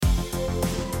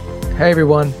Hey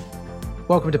everyone,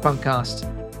 welcome to Punkcast.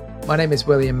 My name is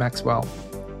William Maxwell.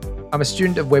 I'm a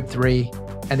student of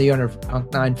Web3 and the owner of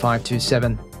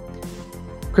Punk9527.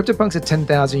 CryptoPunks are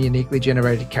 10,000 uniquely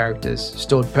generated characters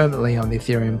stored permanently on the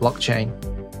Ethereum blockchain.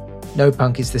 No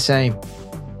punk is the same.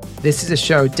 This is a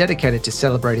show dedicated to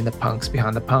celebrating the punks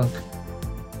behind the punk.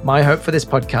 My hope for this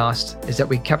podcast is that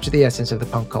we capture the essence of the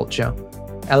punk culture,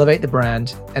 elevate the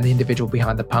brand and the individual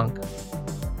behind the punk.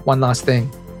 One last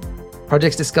thing.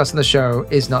 Projects discussed on the show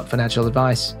is not financial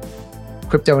advice.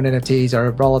 Crypto and NFTs are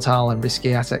a volatile and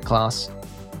risky asset class.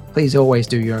 Please always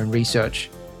do your own research.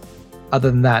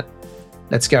 Other than that,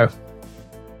 let's go.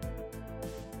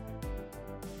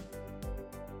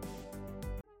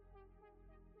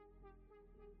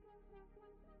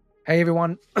 Hey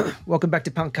everyone, welcome back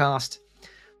to Punkcast.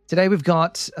 Today we've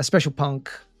got a special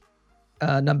punk,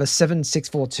 number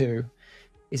 7642.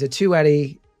 He's a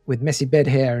 280 with messy bed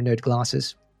hair and nerd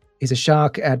glasses. He's a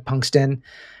shark at Punksten,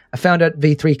 a founder at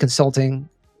V3 Consulting,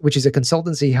 which is a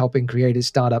consultancy helping creators,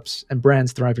 startups, and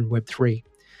brands thrive in Web3.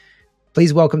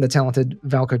 Please welcome the talented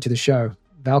Valko to the show.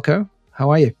 Valko,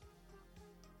 how are you?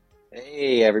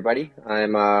 Hey, everybody.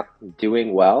 I'm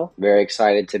doing well. Very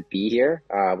excited to be here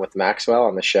with Maxwell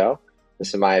on the show. This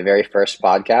is my very first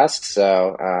podcast,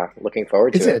 so looking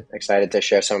forward to it. Excited to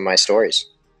share some of my stories.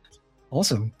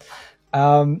 Awesome.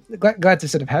 Glad to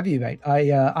sort of have you, mate.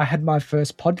 I had my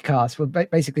first podcast. Well,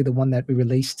 basically the one that we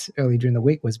released early during the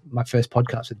week was my first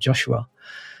podcast with Joshua.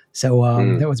 So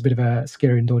that was a bit of a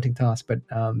scary and daunting task, but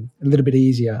a little bit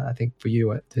easier, I think, for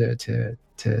you to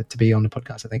be on the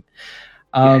podcast, I think.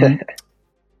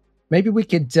 Maybe we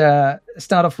could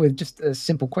start off with just a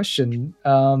simple question.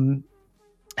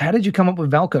 How did you come up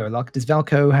with Valko? Like, does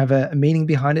Valko have a meaning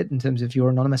behind it in terms of your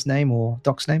anonymous name or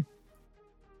doc's name?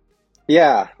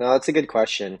 Yeah, no, that's a good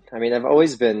question. I mean, I've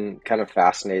always been kind of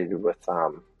fascinated with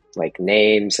like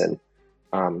names, and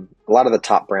a lot of the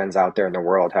top brands out there in the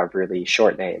world have really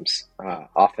short names,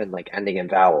 often like ending in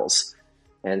vowels.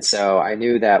 And so I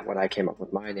knew that when I came up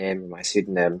with my name and my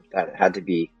pseudonym, that it had to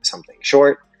be something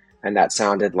short, and that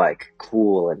sounded like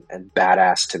cool and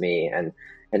badass to me. And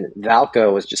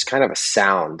Valko was just kind of a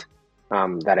sound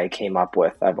that I came up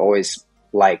with. I've always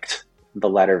liked the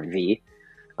letter V.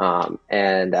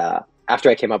 After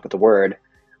I came up with the word,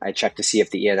 I checked to see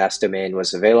if the ENS domain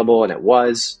was available, and it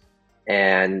was.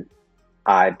 And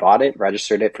I bought it,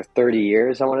 registered it for 30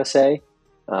 years, I want to say.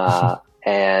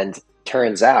 And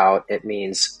turns out it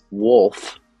means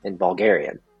wolf in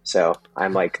Bulgarian. So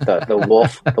I'm like the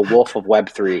wolf, the wolf of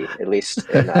Web3, at least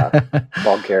in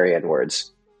Bulgarian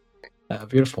words.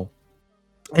 Beautiful.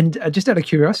 And just out of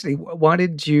curiosity, why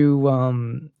did you,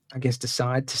 I guess,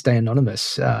 decide to stay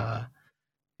anonymous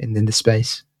in the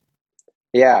space?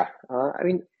 Yeah, I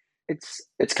mean,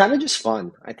 it's kind of just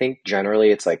fun. I think generally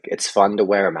it's fun to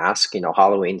wear a mask. You know,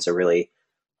 Halloween's a really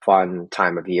fun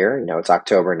time of year. You know, it's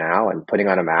October now, and putting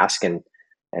on a mask and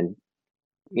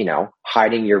you know,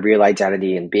 hiding your real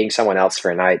identity and being someone else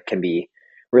for a night can be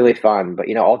really fun. But,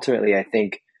 you know, ultimately, I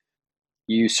think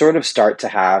you sort of start to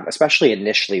have, especially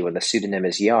initially when the pseudonym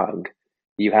is young,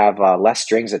 you have less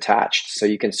strings attached. So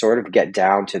you can sort of get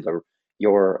down to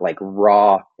your like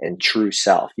raw and true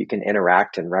self. You can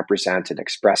interact and represent and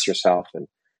express yourself and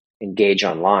engage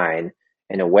online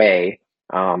in a way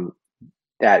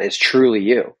that is truly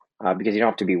you. Because you don't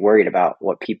have to be worried about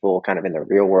what people kind of in the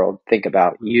real world think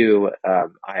about you,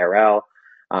 IRL.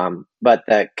 But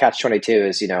the catch-22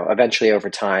 is, you know, eventually over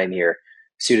time, your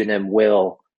pseudonym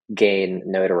will gain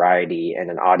notoriety and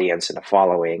an audience and a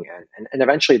following. And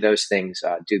eventually those things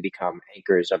do become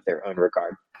anchors of their own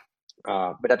regard.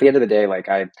 But at the end of the day, like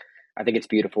I think it's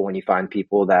beautiful when you find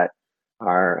people that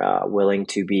are willing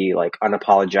to be like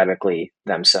unapologetically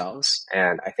themselves.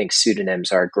 And I think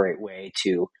pseudonyms are a great way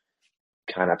to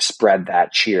kind of spread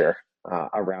that cheer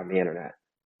around the internet.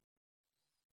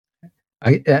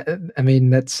 I mean,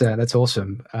 that's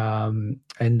awesome.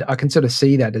 And I can sort of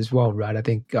see that as well, right? I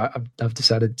think I've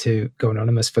decided to go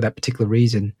anonymous for that particular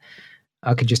reason.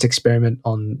 I could just experiment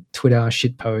on Twitter,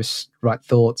 shit posts, write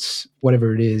thoughts,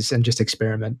 whatever it is, and just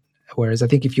experiment. Whereas I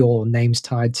think if your name's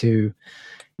tied to, you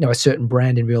know, a certain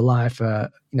brand in real life, you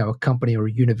know, a company or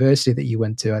a university that you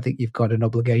went to, I think you've got an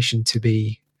obligation to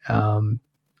be,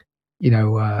 you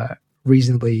know,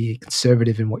 reasonably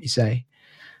conservative in what you say.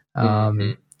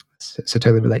 So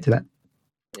totally relate to that.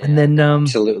 Yeah, and then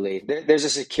absolutely, there's a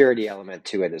security element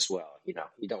to it as well. You know,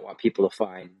 you don't want people to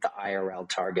find the IRL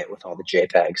target with all the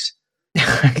JPEGs.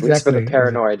 Exactly. At least for the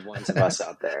paranoid ones of us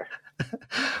out there.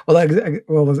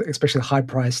 Well, especially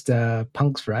high-priced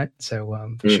punks, right?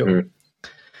 So for sure.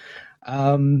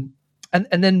 And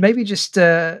then maybe just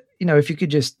if you could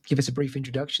just give us a brief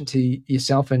introduction to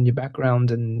yourself and your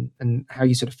background and how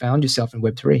you sort of found yourself in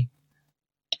Web3.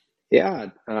 Yeah,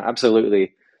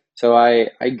 absolutely. So I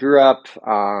grew up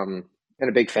in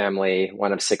a big family,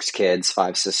 one of six kids,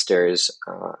 five sisters,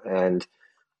 and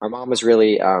our mom was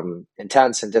really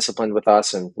intense and disciplined with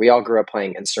us, and we all grew up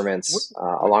playing Where, instruments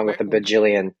where, along where, with a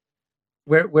bajillion.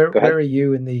 where Go ahead. where are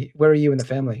you in the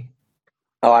family?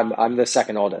 Oh, I'm the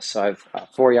second oldest, so I've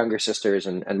four younger sisters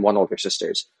and one older sister.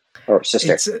 It's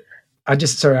I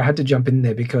just sorry, I had to jump in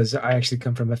there because I actually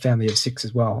come from a family of six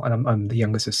as well, and I'm the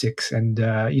youngest of six, and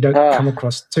you don't Uh, come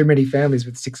across too many families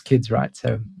with six kids, right?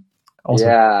 So awesome.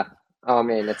 yeah. Oh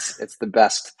man, it's the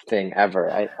best thing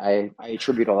ever. I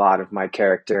attribute a lot of my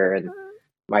character and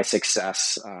my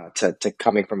success to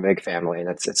coming from a big family, and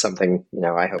it's something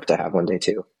I hope to have one day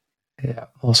too. Yeah,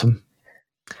 awesome.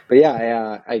 But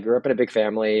yeah, I grew up in a big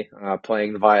family,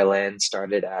 playing the violin.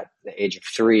 Started at the age of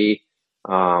 3.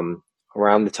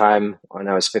 Around the time when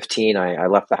I was 15, I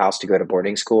left the house to go to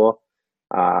boarding school.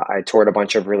 I toured a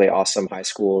bunch of really awesome high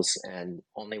schools, and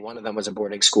only one of them was a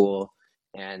boarding school.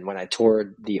 And when I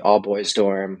toured the all boys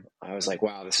dorm, I was like,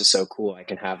 "Wow, this is so cool! I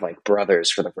can have like brothers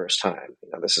for the first time.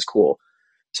 This is cool."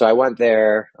 So I went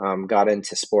there, got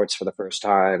into sports for the first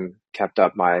time, kept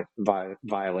up my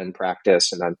violin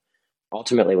practice, and then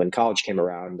ultimately, when college came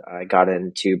around, I got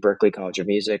into Berklee College of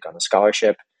Music on a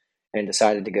scholarship and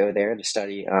decided to go there to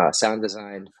study sound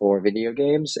design for video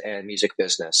games and music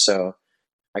business. So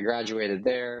I graduated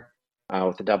there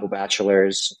with a double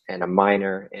bachelor's and a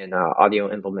minor in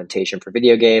audio implementation for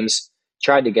video games.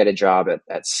 Tried to get a job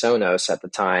at Sonos at the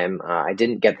time. I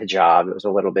didn't get the job. It was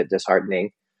a little bit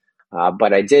disheartening.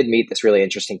 But I did meet this really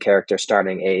interesting character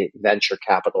starting a venture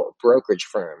capital brokerage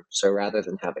firm. So rather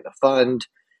than having a fund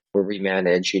where we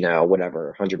manage,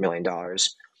 whatever, $100 million,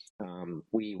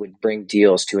 we would bring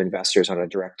deals to investors on a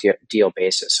direct deal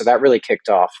basis. So that really kicked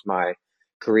off my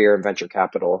career in venture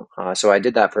capital. So I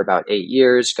did that for about 8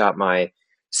 years, got my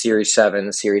Series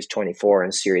 7, Series 24,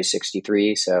 and Series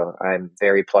 63. So I'm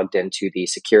very plugged into the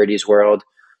securities world,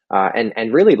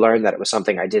 and really learned that it was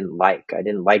something I didn't like. I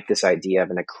didn't like this idea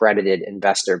of an accredited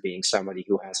investor being somebody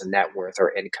who has a net worth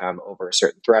or income over a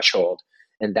certain threshold,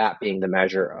 and that being the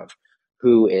measure of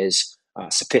who is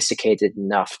sophisticated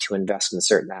enough to invest in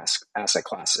certain asset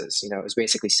classes. It was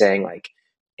basically saying like,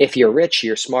 if you're rich,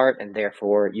 you're smart, and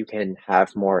therefore you can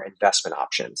have more investment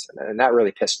options. And that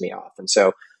really pissed me off. And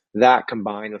so that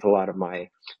combined with a lot of my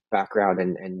background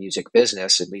in music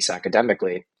business, at least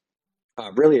academically,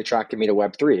 really attracted me to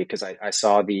Web3 because I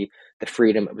saw the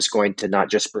freedom it was going to not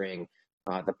just bring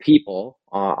the people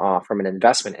from an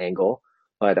investment angle,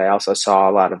 but I also saw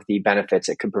a lot of the benefits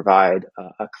it could provide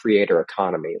a creator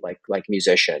economy like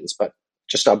musicians, but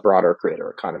just a broader creator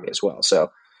economy as well. So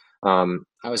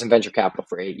I was in venture capital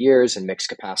for 8 years in mixed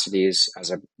capacities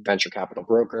as a venture capital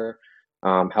broker,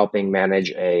 helping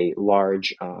manage a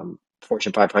large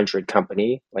Fortune 500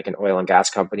 company, like an oil and gas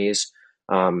company's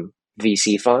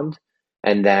VC fund.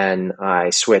 And then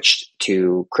I switched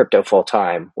to crypto full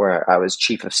time, where I was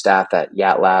chief of staff at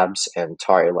Yat Labs and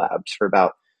Tari Labs for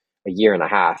about a year and a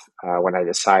half when I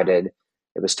decided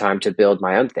it was time to build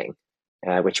my own thing,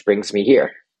 which brings me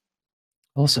here.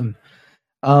 Awesome.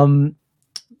 Um,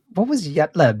 what was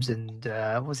Yat Labs and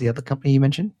what was the other company you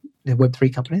mentioned? The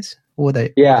Web3 companies? What were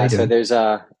Yeah, they so doing? there's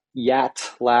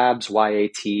Yat Labs,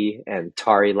 YAT, and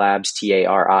Tari Labs,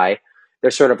 TARI. They're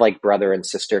sort of like brother and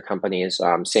sister companies,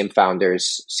 same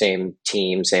founders, same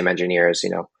team, same engineers,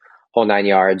 whole 9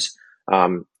 yards.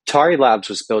 Tari Labs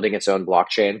was building its own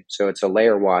blockchain. So it's a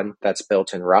layer one that's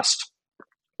built in Rust,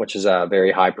 which is a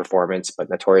very high performance, but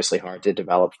notoriously hard to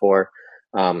develop for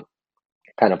um,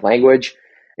 kind of language.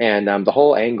 And the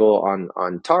whole angle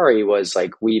on Tari was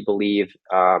like, we believe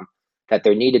that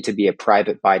there needed to be a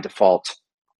private by default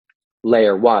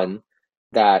layer one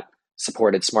that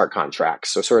supported smart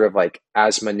contracts. So sort of like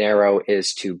as Monero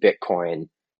is to Bitcoin,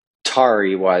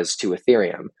 Tari was to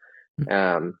Ethereum.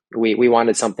 We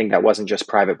wanted something that wasn't just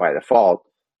private by default,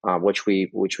 which we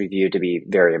viewed to be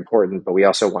very important, but we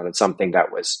also wanted something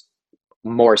that was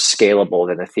more scalable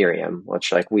than Ethereum,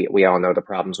 which like we all know the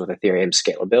problems with Ethereum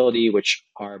scalability, which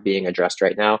are being addressed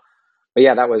right now. But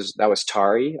yeah, that was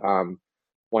Tari.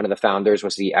 One of the founders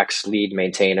was the ex lead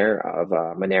maintainer of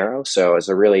Monero, so it's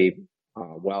a really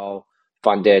well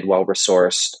funded, well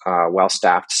resourced, well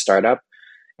staffed startup.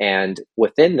 And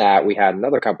within that, we had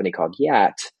another company called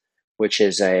Yat, which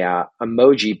is a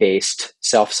emoji based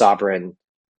self sovereign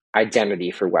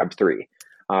identity for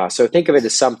Web3. So think of it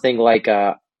as something like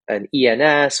an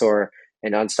ENS or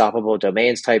an unstoppable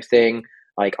domains type thing.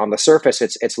 Like on the surface,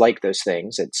 it's like those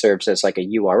things. It serves as like a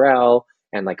URL.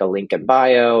 and like a link in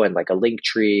bio and like a link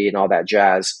tree and all that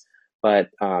jazz. But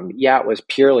Yat was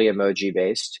purely emoji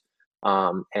based.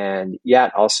 And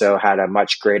Yat also had a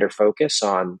much greater focus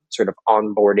on sort of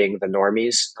onboarding the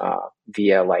normies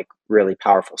via like really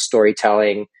powerful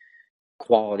storytelling,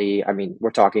 quality. I mean,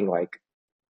 we're talking like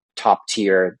top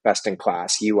tier, best in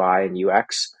class UI and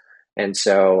UX. And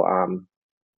so,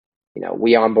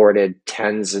 we onboarded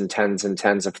tens and tens and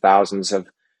tens of thousands of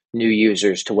new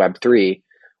users to Web3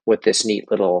 with this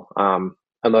neat little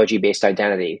emoji based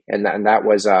identity. And that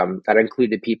was, that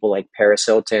included people like Paris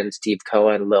Hilton, Steve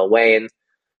Cohen, Lil Wayne,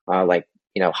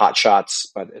 hot shots,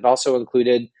 but it also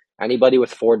included anybody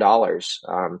with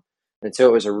 $4. And so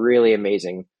it was a really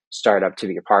amazing startup to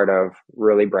be a part of,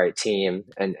 really bright team.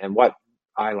 And what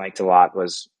I liked a lot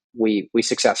was we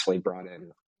successfully brought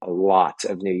in a lot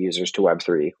of new users to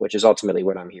Web3, which is ultimately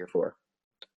what I'm here for.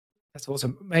 That's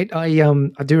awesome, mate. I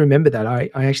do remember that. I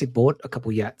actually bought a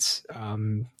couple Yats.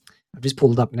 I've just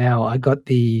pulled it up now. I got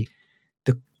the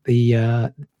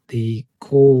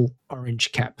cool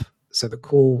orange cap. So the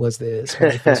cool was the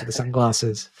smiley face with the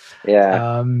sunglasses.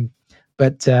 Yeah.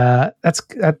 But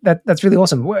that's really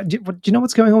awesome. Do you know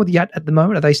what's going on with Yat at the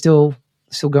moment? Are they still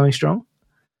going strong?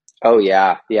 Oh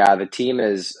yeah. The team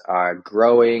is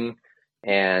growing,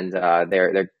 and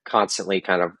they're constantly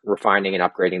kind of refining and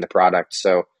upgrading the product.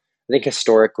 So I think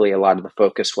historically a lot of the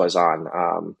focus was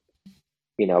on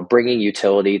bringing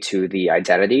utility to the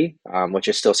identity, which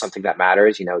is still something that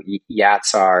matters.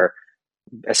 Yats are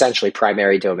essentially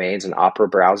primary domains in Opera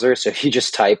browser. So if you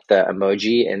just type the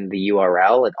emoji in the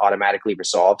URL, it automatically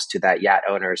resolves to that Yat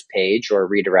owner's page or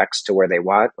redirects to where they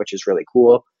want, which is really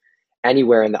cool.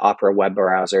 Anywhere in the Opera web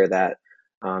browser that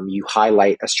you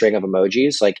highlight a string of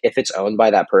emojis, like if it's owned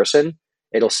by that person,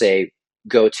 it'll say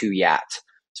go to Yat.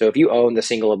 So if you own the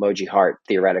single emoji heart,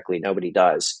 theoretically nobody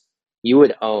does, you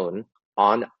would own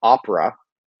on Opera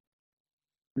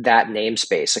that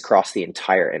namespace across the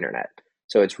entire internet.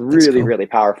 So it's really, really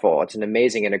powerful. It's an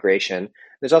amazing integration.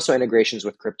 There's also integrations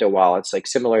with crypto wallets, like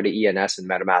similar to ENS and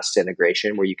MetaMask's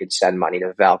integration, where you can send money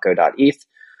to Valko.eth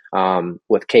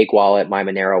with Cake Wallet, My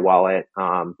Monero Wallet,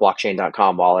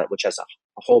 Blockchain.com Wallet, which has a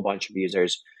whole bunch of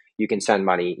users. You can send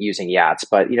money using Yats.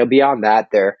 But beyond that,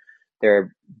 they're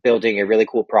building a really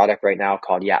cool product right now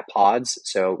called Yat Pods.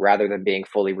 So rather than being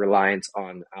fully reliant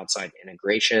on outside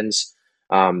integrations,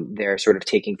 they're sort of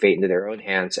taking fate into their own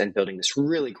hands and building this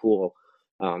really cool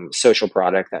social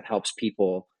product that helps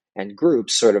people and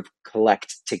groups sort of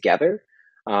collect together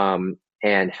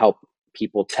and help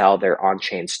people tell their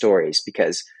on-chain stories.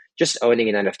 Because just owning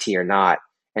an NFT or not,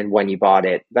 and when you bought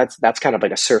it, that's kind of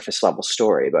like a surface level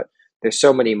story. But there's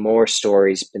so many more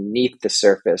stories beneath the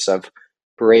surface of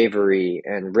bravery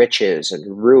and riches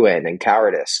and ruin and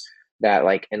cowardice that,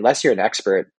 like, unless you're an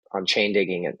expert on chain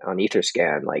digging and on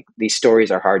Etherscan, like, these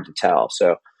stories are hard to tell.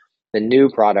 So the new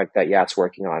product that Yat's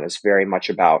working on is very much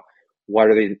about what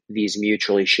are these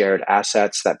mutually shared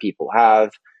assets that people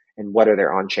have, and what are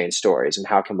their on-chain stories, and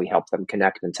how can we help them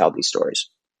connect and tell these stories.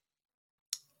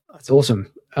 That's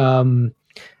awesome,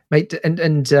 mate.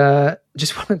 And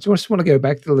just want to go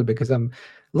back a little bit, because I'm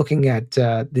looking at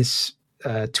this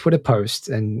Twitter post,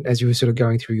 and as you were sort of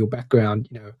going through your background,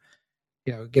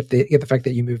 get the fact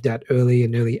that you moved out an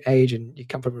early age, and you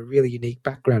come from a really unique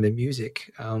background in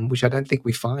music, which I don't think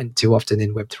we find too often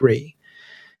in Web3.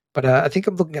 But I think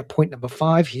I'm looking at point number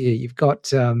 5 here. You've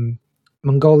got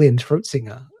Mongolian throat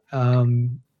singer.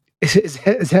 Is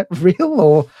that real,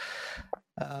 or?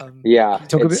 Yeah,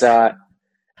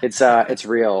 it's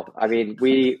real. I mean,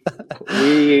 we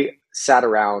sat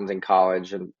around in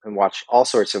college and watched all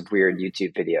sorts of weird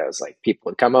YouTube videos. Like,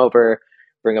 people would come over,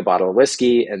 bring a bottle of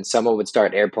whiskey, and someone would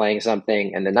start airplaying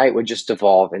something, and the night would just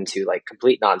devolve into like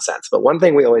complete nonsense. But one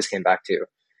thing we always came back to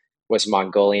was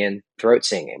Mongolian throat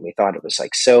singing. We thought it was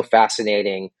like so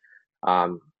fascinating.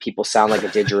 People sound like a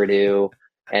didgeridoo,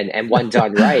 and when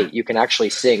done right, you can actually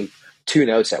sing 2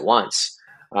 notes at once.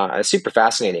 It's super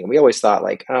fascinating. We always thought,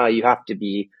 like, you have to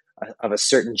be of a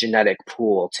certain genetic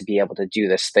pool to be able to do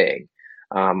this thing.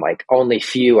 Like, only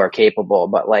few are capable,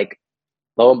 but like,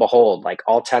 lo and behold, like,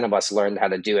 all 10 of us learned how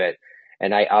to do it.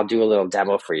 And I'll do a little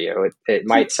demo for you. It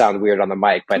might sound weird on the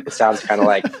mic, but it sounds kind of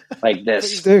like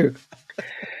this. Please do.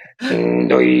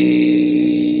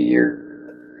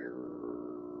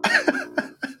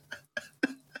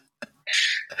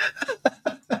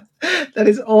 That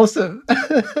is awesome.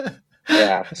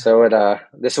 Yeah. So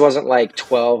this wasn't like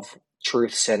 12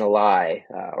 truths and a lie,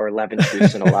 or 11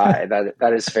 truths and a lie.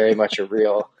 That is very much a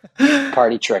real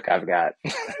party trick I've got.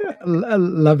 I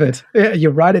love it. Yeah,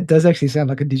 you're right. It does actually sound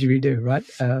like a didgeridoo, right?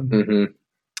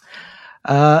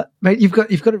 Mate, you've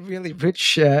got a really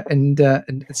rich and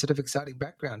sort of exciting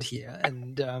background here,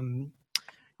 and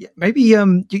yeah, maybe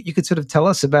you could sort of tell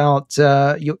us about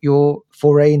your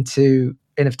foray into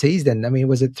NFTs. Then, I mean,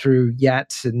 was it through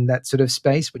Yat and that sort of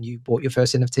space when you bought your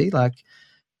first NFT? Like,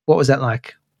 what was that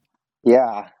like?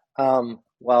 Yeah.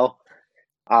 Well,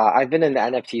 I've been in the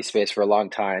NFT space for a long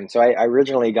time. So I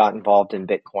originally got involved in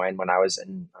Bitcoin when I was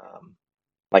in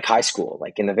like high school,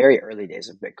 like in the very early days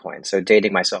of Bitcoin. So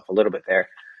dating myself a little bit there.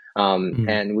 Mm.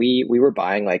 And we were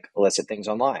buying like illicit things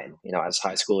online, you know, as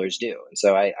high schoolers do. And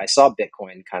so I saw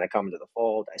Bitcoin kind of come to the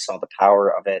fold. I saw the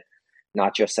power of it,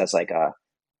 not just as like a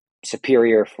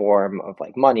superior form of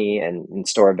like money and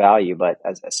store of value, but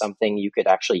as something you could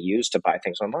actually use to buy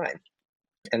things online.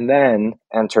 And then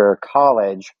enter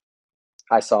college,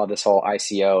 I saw this whole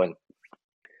ICO and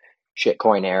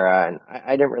shitcoin era, and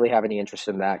I didn't really have any interest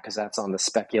in that because that's on the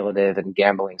speculative and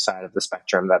gambling side of the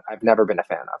spectrum that I've never been a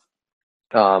fan of.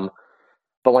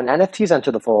 But when NFTs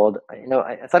enter the fold, you know,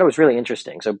 I thought it was really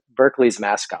interesting. So Berkeley's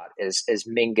mascot is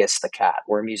Mingus the cat.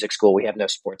 We're a music school. We have no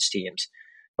sports teams,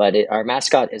 but our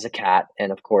mascot is a cat,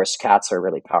 and of course, cats are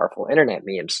really powerful internet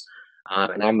memes.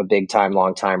 And I'm a big time,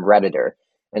 long time redditor,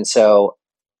 and so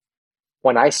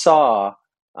when I saw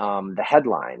the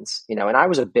headlines, you know, and I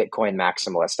was a Bitcoin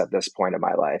maximalist at this point in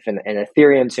my life, and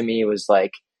Ethereum to me was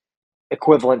like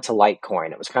equivalent to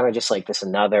Litecoin. It was kind of just like this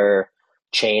another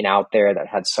chain out there that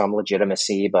had some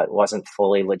legitimacy but wasn't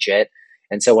fully legit.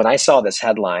 And so when I saw this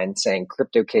headline saying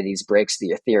CryptoKitties breaks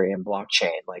the Ethereum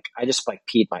blockchain, like I just like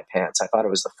peed my pants. I thought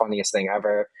it was the funniest thing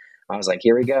ever. I was like,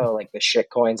 here we go, like the shit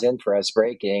coin's in for us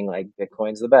breaking, like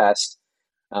Bitcoin's the best.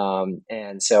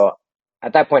 And so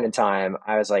at that point in time,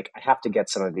 I was like, I have to get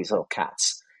some of these little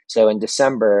cats. So in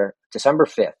December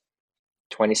 5th,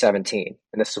 2017,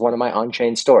 and this is one of my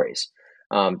on-chain stories.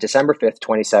 December 5th,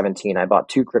 2017, I bought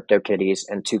two crypto kitties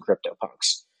and two crypto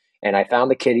punks. And I found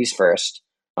the kitties first,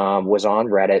 was on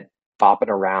Reddit, bopping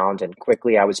around, and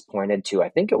quickly I was pointed to, I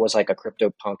think it was like a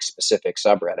crypto punk specific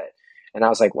subreddit. And I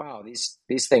was like, wow,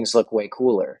 these things look way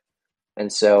cooler.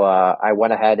 And so I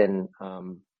went ahead and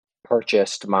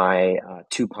purchased my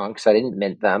two punks. I didn't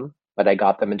mint them, but I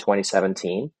got them in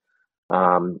 2017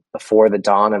 before the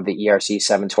dawn of the ERC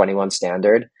 721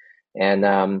 standard. And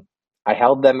I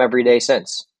held them every day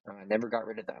since. I never got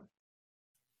rid of them.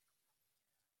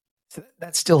 So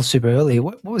that's still super early.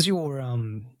 What was your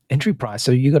entry price?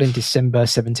 So you got in December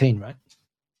 17, right?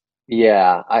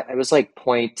 Yeah, I was like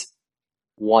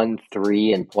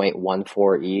 0.13 and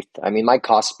 0.14 ETH. I mean, my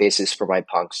cost basis for my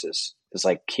punks is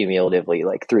like cumulatively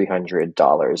like $300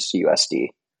 USD.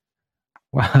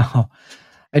 Wow.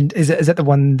 And is that the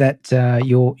one that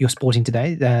you're sporting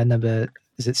today? Number,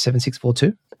 is it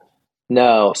 7642?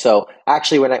 No, so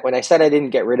actually, when I said I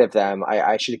didn't get rid of them,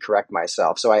 I should correct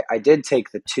myself. So I did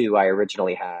take the two I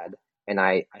originally had, and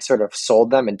I sort of sold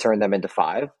them and turned them into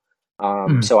five.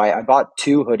 Mm. So I bought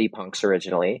two hoodie punks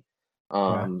originally,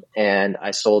 Wow. and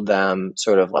I sold them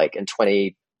sort of like in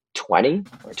 2020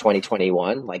 or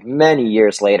 2021, like many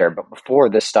years later, but before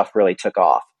this stuff really took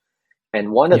off.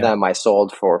 And one of Yeah. them I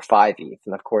sold for 5 ETH.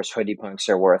 And of course, hoodie punks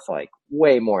are worth like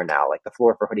way more now. Like the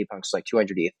floor for hoodie punks is like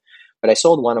 200 ETH. But I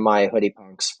sold one of my hoodie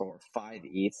punks for 5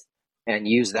 ETH and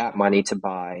used that money to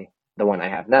buy the one I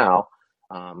have now,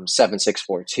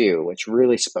 7642, which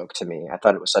really spoke to me. I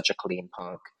thought it was such a clean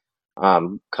punk.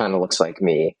 Kind of looks like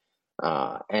me.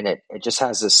 And it just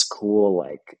has this cool,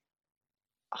 like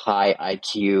high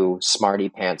IQ, smarty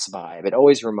pants vibe. It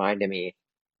always reminded me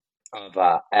of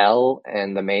L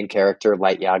and the main character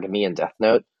Light Yagami in Death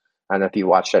Note. I don't know if you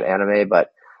watched that anime,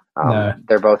 but No.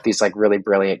 they're both these like really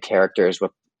brilliant characters with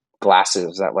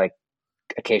glasses that like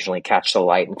occasionally catch the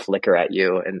light and flicker at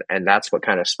you, and that's what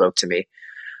kind of spoke to me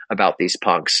about these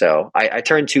punks. So I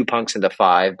turned two punks into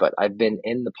five, but I've been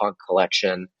in the punk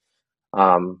collection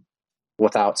um,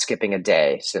 without skipping a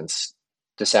day since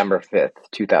December 5th,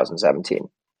 2017.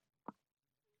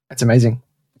 That's amazing.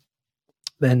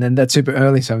 Then that's super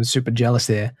early, so I'm super jealous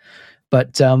there.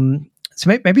 But so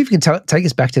maybe if you can take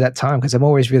us back to that time, because I'm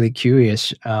always really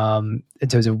curious in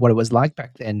terms of what it was like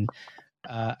back then.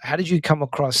 How did you come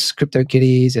across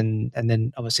CryptoKitties and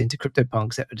then obviously into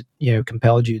CryptoPunks that would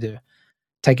compelled you to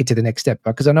take it to the next step?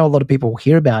 Because I know a lot of people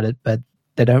hear about it, but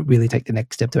they don't really take the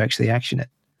next step to actually action it.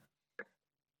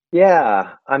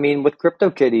 Yeah, I mean, with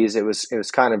CryptoKitties, it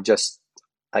was kind of just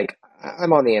like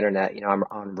I'm on the internet, you know, I'm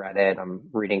on Reddit, I'm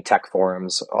reading tech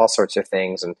forums, all sorts of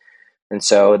things, and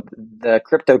so the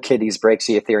CryptoKitties breaks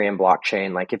the Ethereum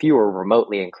blockchain. Like if you were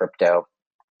remotely in crypto,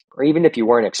 or even if you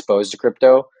weren't exposed to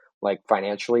crypto, like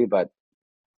financially, but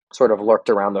sort of lurked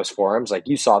around those forums, like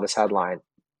you saw this headline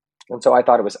And so I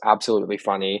thought it was absolutely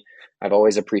funny. I've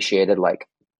always appreciated like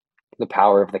the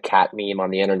power of the cat meme on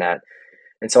the internet.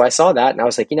 And so I saw that and I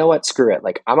was like, you know what? Screw it.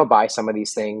 Like, I'm going to buy some of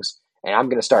these things and I'm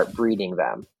going to start breeding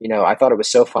them. I thought it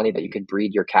was so funny that you could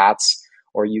breed your cats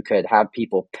or you could have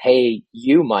people pay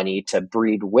you money to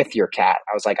breed with your cat.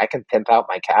 I was like, I can pimp out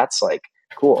my cats. Like,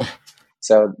 cool.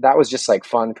 So that was just like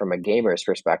fun from a gamer's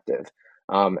perspective.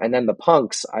 And then the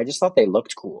punks, I just thought they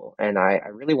looked cool. And I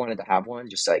really wanted to have one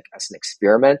just like as an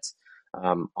experiment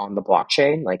on the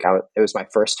blockchain. Like, it was my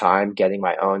first time getting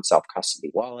my own self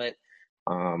custody wallet.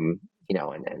 Um,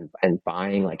 and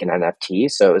buying like an NFT.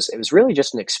 So it was really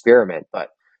just an experiment, but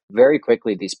very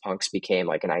quickly these punks became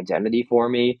like an identity for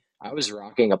me. I was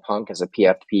rocking a punk as a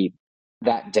PFP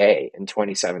that day in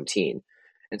 2017.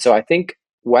 And so I think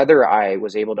whether I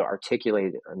was able to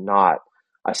articulate it or not,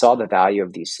 I saw the value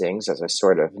of these things as a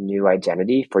sort of new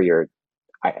identity for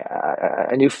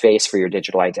a new face for your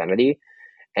digital identity.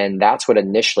 And that's what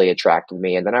initially attracted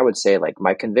me. And then I would say like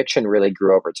my conviction really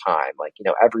grew over time. Like,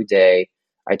 every day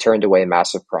I turned away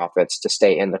massive profits to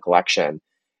stay in the collection.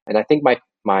 And I think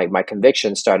my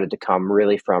conviction started to come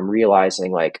really from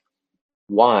realizing like,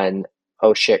 one,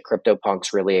 oh shit,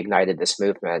 CryptoPunks really ignited this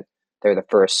movement. They're the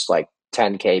first like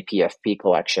 10K PFP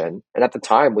collection. And at the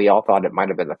time we all thought it might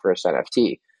have been the first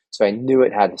NFT. So I knew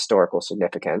it had historical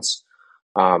significance.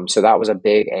 So that was a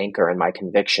big anchor in my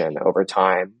conviction over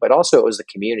time, but also it was the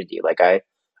community. Like I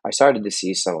started to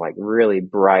see some like really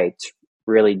bright,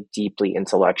 really deeply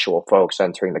intellectual folks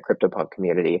entering the CryptoPunk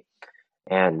community.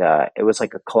 And it was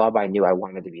like a club I knew I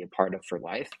wanted to be a part of for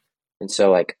life. And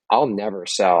so like, I'll never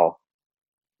sell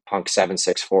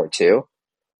Punk7642.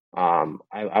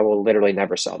 I will literally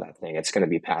never sell that thing. It's going to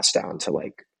be passed down to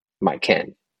like my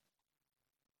kin.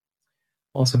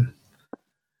 Awesome.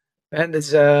 And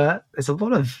there's a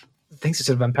lot of things to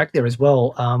sort of unpack there as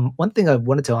well. One thing I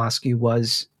wanted to ask you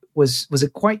was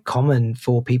it quite common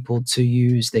for people to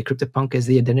use their CryptoPunk as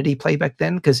the identity play back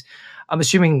then? Because I'm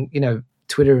assuming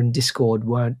Twitter and Discord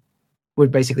were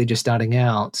basically just starting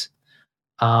out.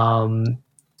 Was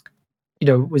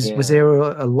Yeah. there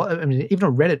a lot? I mean, even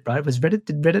on Reddit, right?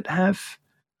 Did Reddit have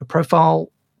a profile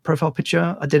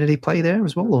picture identity play there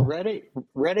as well? Or?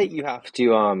 Reddit, you have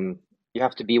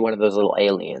to be one of those little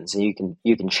aliens, and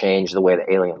you can change the way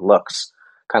the alien looks,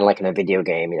 kind of like in a video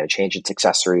game. Change its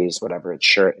accessories, whatever, its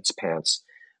shirt, its pants.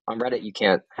 On Reddit, you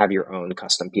can't have your own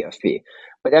custom PFP.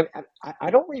 But I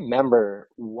don't remember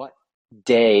what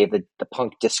day the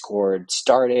Punk Discord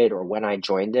started or when I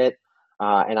joined it,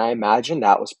 and I imagine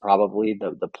that was probably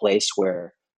the place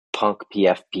where Punk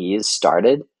PFPs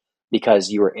started because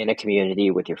you were in a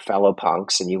community with your fellow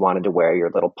punks and you wanted to wear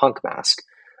your little punk mask.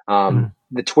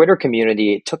 The Twitter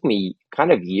community, it took me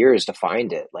kind of years to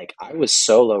find it. Like, I was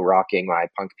solo rocking my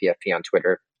punk PFP on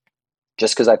Twitter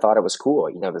just because I thought it was cool.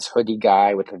 This hoodie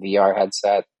guy with a VR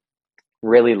headset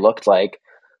really looked like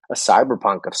a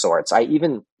cyberpunk of sorts. I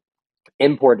even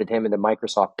imported him into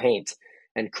Microsoft Paint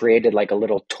and created like a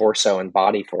little torso and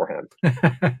body for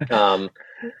him.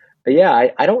 But yeah,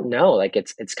 I don't know. Like,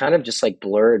 it's kind of just like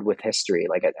blurred with history.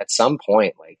 Like at some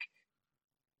point, like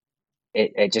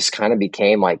it just kind of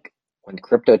became like when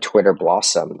crypto Twitter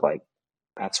blossomed, like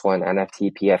that's when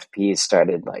NFT PFPs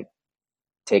started like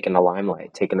taking the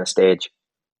limelight, taking the stage.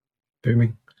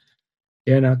 Booming.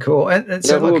 Yeah, no, cool. And You know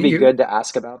so, who look, would be good to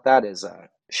ask about that is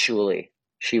Shuli.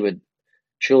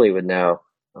 Shuli would know.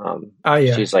 oh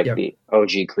yeah, She's like yeah, the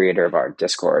OG creator of our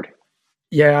Discord.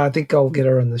 yeah. I think I'll get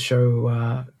her on the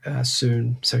show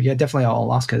soon. So yeah, definitely,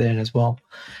 I'll ask her then as well.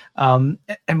 And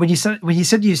when you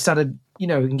said you started,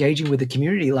 engaging with the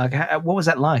community, like, what was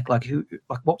that like? Like,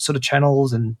 what sort of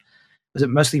channels, and was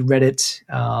it mostly Reddit?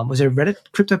 Was there a Reddit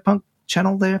CryptoPunk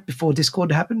channel there before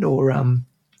Discord happened, or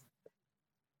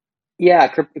Yeah,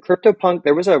 CryptoPunk.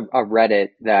 There was a Reddit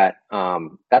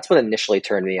that's what initially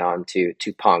turned me on to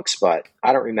punks, but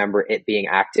I don't remember it being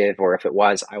active, or if it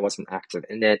was, I wasn't active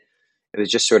in it. It was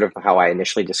just sort of how I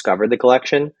initially discovered the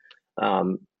collection,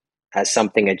 um, as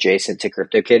something adjacent to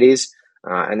CryptoKitties,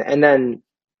 and then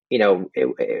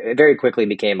it very quickly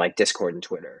became like Discord and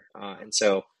Twitter, and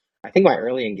so I think my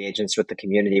early engagements with the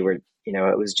community were,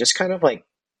 it was just kind of like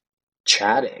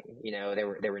chatting.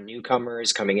 There were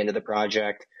newcomers coming into the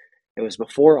project. It was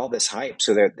before all this hype,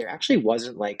 so there actually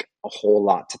wasn't like a whole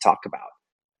lot to talk about,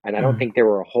 and I don't think there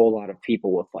were a whole lot of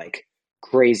people with like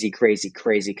crazy, crazy,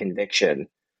 crazy conviction.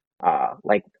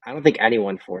 Like, I don't think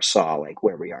anyone foresaw like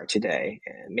where we are today,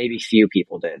 and maybe few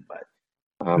people did, but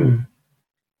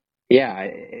yeah,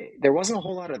 there wasn't a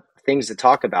whole lot of things to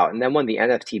talk about. And then when the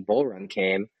NFT bull run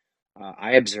came,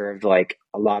 I observed like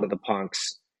a lot of the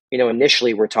punks,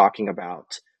 initially we're talking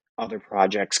about, other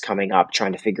projects coming up,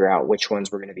 trying to figure out which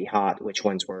ones were going to be hot, which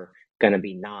ones were going to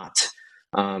be not.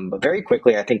 But very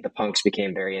quickly, I think the punks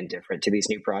became very indifferent to these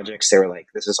new projects. They were like,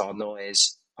 this is all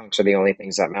noise. Punks are the only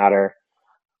things that matter,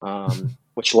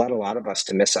 which led a lot of us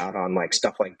to miss out on like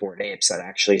stuff like Bored Apes that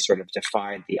actually sort of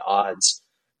defied the odds.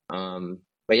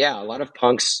 But yeah, a lot of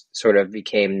punks sort of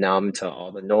became numb to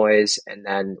all the noise and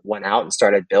then went out and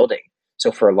started building.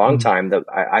 So for a long Mm. time,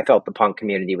 I felt the punk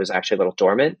community was actually a little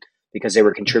dormant because they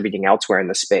were contributing elsewhere in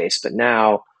the space. But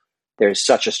now there's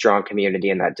such a strong community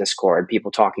in that Discord,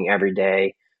 people talking every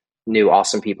day, new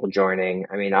awesome people joining.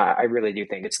 I mean, I really do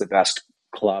think it's the best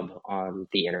club on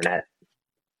the internet.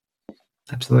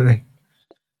 Absolutely.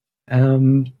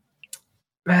 Um,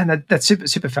 Man, that's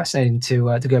super fascinating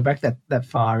to go back that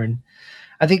far. And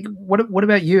I think what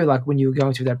about you? Like when you were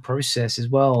going through that process as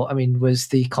well. I mean, was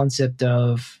the concept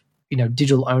of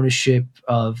digital ownership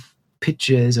of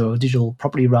pictures or digital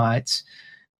property rights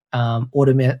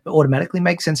automatically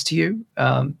make sense to you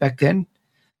back then,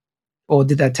 or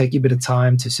did that take you a bit of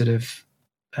time to sort of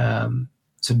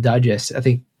digest? I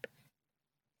think.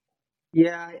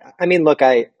 Yeah, I mean, look,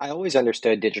 I always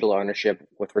understood digital ownership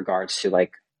with regards to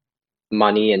like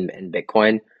money and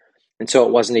Bitcoin. And so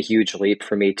it wasn't a huge leap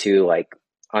for me to like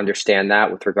understand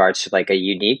that with regards to like a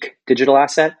unique digital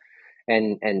asset.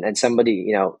 And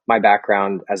somebody, my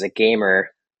background as a gamer,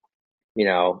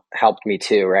 helped me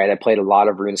too, right? I played a lot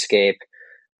of RuneScape.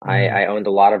 Mm, I owned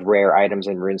a lot of rare items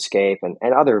in RuneScape and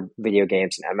other video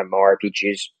games and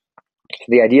MMORPGs.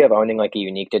 The idea of owning like a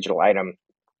unique digital item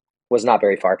was not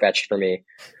very far fetched for me.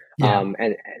 yeah.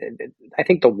 And I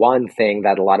think the one thing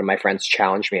that a lot of my friends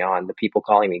challenged me on, the people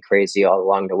calling me crazy all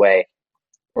along the way,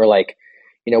 were like,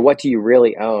 what do you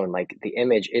really own? Like the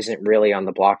image isn't really on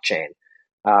the blockchain,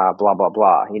 blah, blah,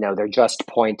 blah. They're just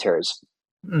pointers.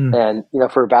 Mm,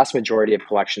 And, for a vast majority of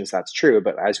collections, that's true.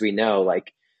 But as we know,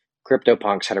 like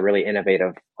CryptoPunks had a really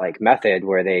innovative like method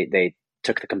where they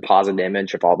took the composite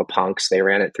image of all the punks, they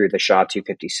ran it through the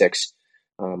SHA-256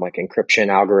 like encryption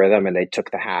algorithm, and they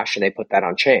took the hash and they put that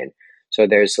on chain. So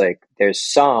there's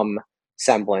some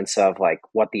semblance of like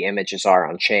what the images are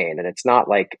on chain, and it's not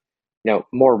like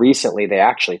more recently they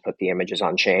actually put the images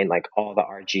on chain, like all the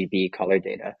RGB color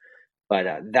data. But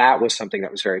that was something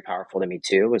that was very powerful to me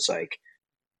too. Was like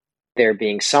there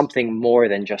being something more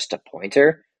than just a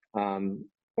pointer.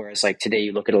 Whereas like today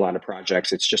you look at a lot of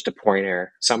projects, it's just a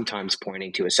pointer, sometimes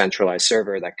pointing to a centralized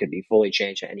server that could be fully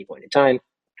changed at any point in time,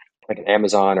 like an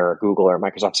Amazon or a Google or a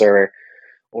Microsoft server.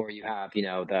 Or you have,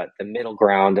 the middle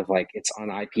ground of like it's on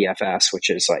IPFS, which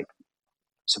is like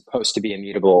supposed to be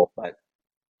immutable, but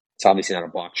it's obviously not a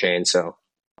blockchain. So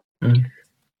mm,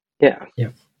 yeah. yeah.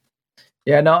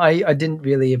 Yeah, no, I didn't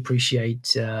really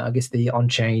appreciate, I guess, the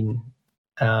on-chain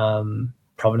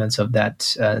provenance of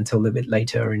that until a little bit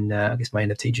later in, I guess, my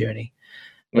NFT journey.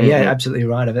 But yeah, Mm-hmm. absolutely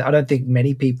right. I don't think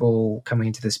many people coming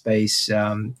into the space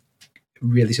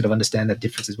really sort of understand that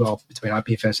difference as well between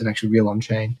IPFS and actually real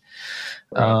on-chain,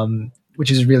 Right.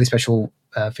 which is a really special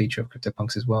feature of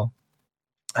CryptoPunks as well.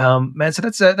 Man, so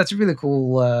that's a really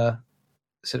cool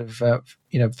sort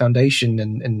of foundation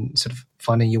and sort of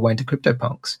finding your way into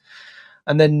CryptoPunks.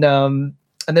 And then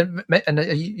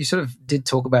you sort of did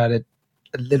talk about it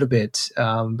a little bit,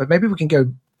 but maybe we can go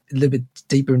a little bit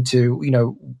deeper into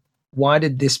why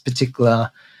did this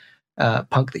particular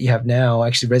punk that you have now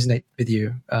actually resonate with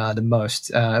you the most?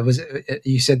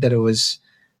 You said that it was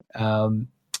I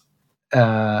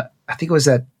think it was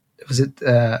that was it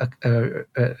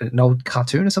an old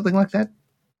cartoon or something like that?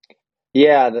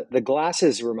 Yeah, the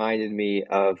glasses reminded me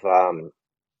of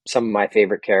some of my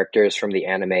favorite characters from the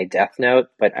anime Death Note,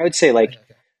 but I would say Right. like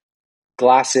Okay.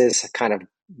 glasses kind of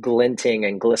glinting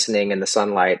and glistening in the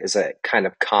sunlight is a kind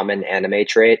of common anime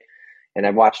trait. And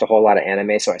I've watched a whole lot of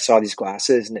anime, so I saw these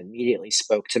glasses and immediately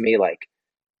spoke to me like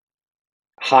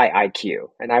high IQ.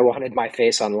 And I wanted my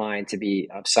face online to be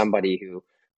of somebody who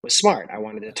was smart. I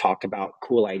wanted to talk about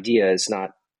cool ideas,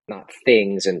 not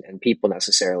things and people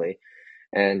necessarily.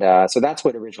 And so that's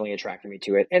what originally attracted me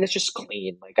to it. And it's just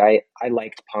clean. Like I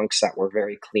liked punks that were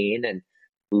very clean and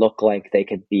look like they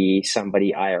could be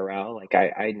somebody IRL. Like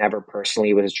I never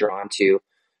personally was drawn to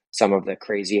some of the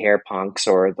crazy hair punks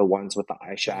or the ones with the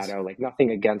Yes. eyeshadow. Like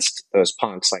nothing against those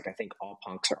punks. Like I think all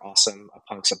punks are awesome. A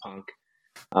punk's a punk.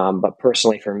 But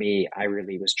personally for me, I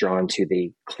really was drawn to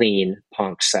the clean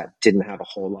punks that didn't have a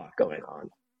whole lot going on.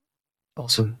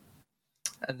 Awesome.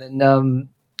 And then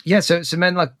yeah, so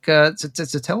man, like so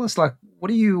tell us like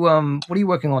what are you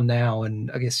working on now,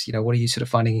 and I guess what are you sort of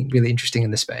finding really interesting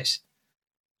in the space?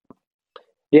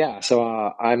 Yeah, so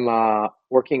I'm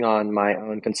working on my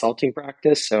own consulting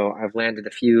practice. So I've landed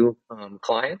a few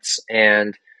clients,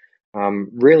 and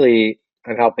Really,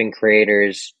 I'm helping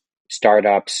creators,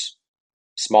 startups,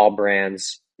 small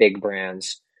brands, big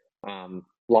brands,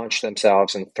 launch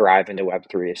themselves and thrive into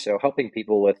Web3. So helping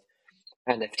people with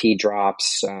NFT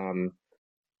drops,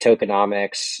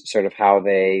 tokenomics, sort of how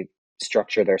they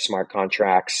structure their smart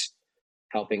contracts,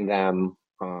 helping them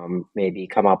maybe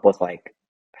come up with like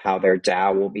how their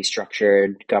DAO will be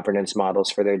structured, governance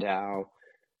models for their DAO,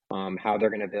 how they're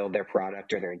going to build their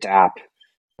product or their DApp,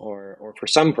 or for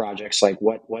some projects, like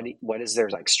what is their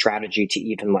like strategy to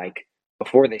even like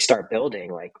before they start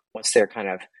building, like what's their kind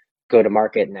of go to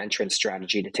market and entrance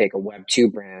strategy to take a Web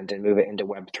 2 brand and move it into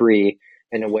Web 3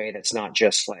 in a way that's not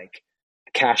just like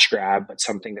a cash grab, but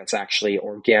something that's actually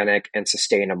organic and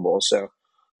sustainable. So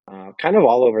kind of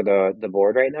all over the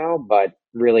board right now, but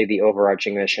really the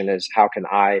overarching mission is how can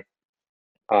I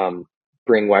um,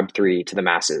 bring Web3 to the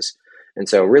masses? And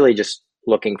so, really, just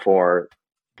looking for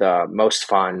the most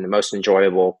fun, the most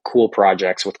enjoyable, cool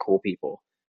projects with cool people.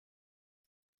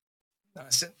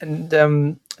 Nice.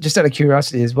 And just out of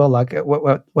curiosity as well, like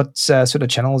what sort of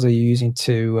channels are you using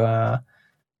to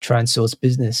try and source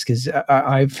business? Because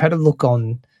I've had a look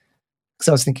on, because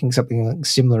I was thinking something like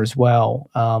similar as well,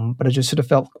 but I just sort of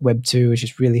felt Web 2 is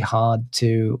just really hard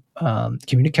to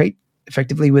communicate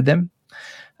effectively with them.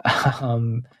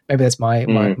 Maybe that's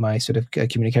Mm. my sort of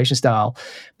communication style.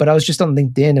 But I was just on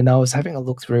LinkedIn and I was having a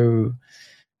look through,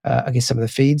 I guess, some of the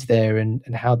feeds there and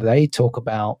how they talk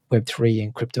about Web 3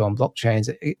 and crypto and blockchains.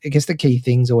 I guess the key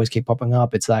things always keep popping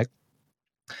up. It's like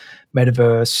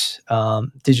metaverse,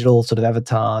 digital sort of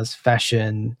avatars,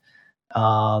 fashion,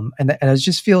 and it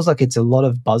just feels like it's a lot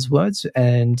of buzzwords,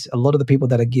 and a lot of the people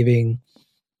that are giving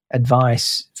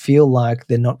advice feel like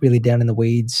they're not really down in the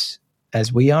weeds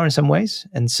as we are in some ways.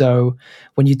 And so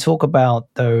when you talk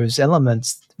about those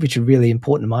elements, which are really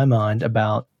important in my mind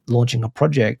about launching a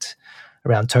project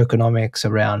around tokenomics,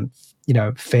 around,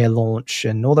 fair launch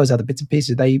and all those other bits and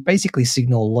pieces, they basically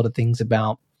signal a lot of things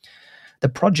about the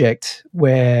project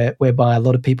whereby a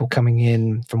lot of people coming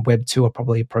in from Web 2 are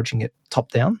probably approaching it top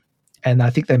down. And I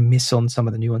think they miss on some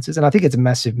of the nuances. And I think it's a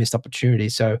massive missed opportunity.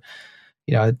 So,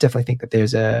 I definitely think that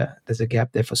there's a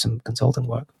gap there for some consulting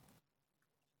work.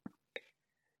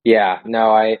 Yeah,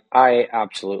 no, I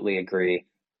absolutely agree.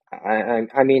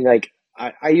 I mean, like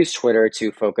I use Twitter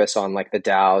to focus on like the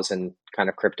DAOs and kind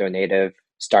of crypto native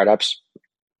startups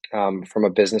from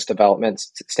a business development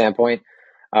standpoint.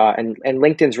 And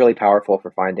LinkedIn's really powerful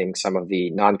for finding some of the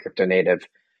non crypto native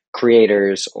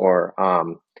creators or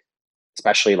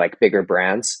especially like bigger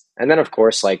brands. And then, of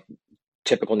course, like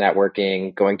typical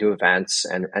networking, going to events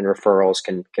and referrals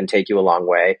can take you a long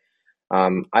way.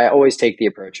 I always take the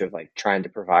approach of like trying to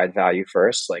provide value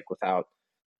first, like without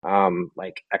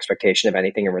like expectation of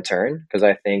anything in return. Because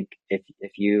I think if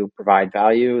you provide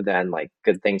value, then like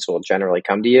good things will generally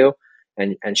come to you.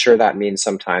 And sure, that means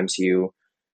sometimes you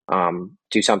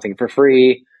do something for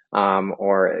free,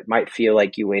 or it might feel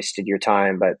like you wasted your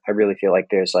time. But I really feel like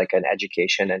there's like an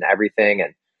education and everything.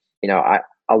 And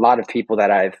a lot of people that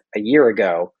I've a year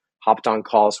ago hopped on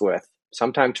calls with,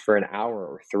 sometimes for an hour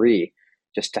or three,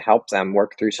 just to help them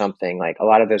work through something. Like a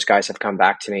lot of those guys have come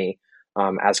back to me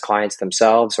as clients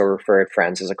themselves or referred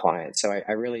friends as a client. So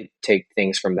I really take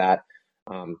things from that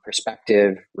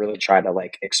perspective, really try to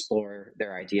like explore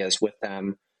their ideas with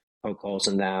them, poke holes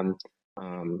in them,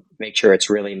 make sure it's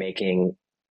really making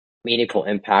meaningful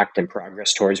impact and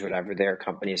progress towards whatever their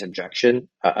company's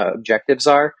objectives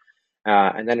are,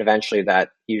 and then eventually that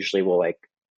usually will like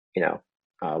you know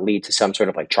lead to some sort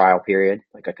of like trial period,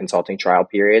 like a consulting trial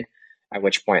period. At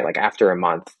which point, like after a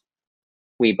month,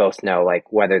 we both know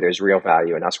like whether there's real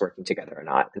value in us working together or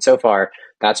not. And so far,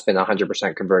 that's been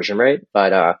 100% conversion rate.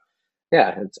 But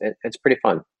yeah, it's pretty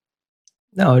fun.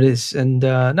 No, it is. And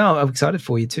no, I'm excited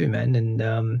for you too, man.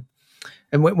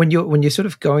 And when you're sort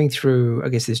of going through, I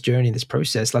guess, this journey, this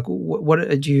process, like what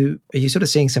are you sort of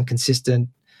seeing some consistent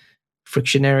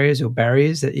friction areas or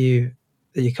barriers that you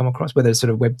come across, whether it's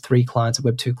sort of Web 3 clients or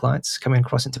Web 2 clients coming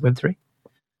across into Web 3?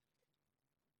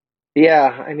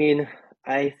 Yeah, I mean,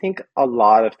 I think a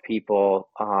lot of people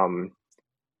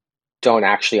don't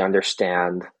actually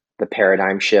understand the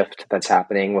paradigm shift that's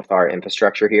happening with our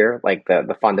infrastructure here, like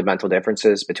the fundamental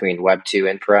differences between Web 2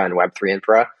 infra and Web 3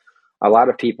 infra. A lot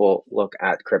of people look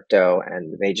at crypto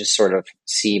and they just sort of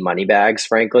see money bags,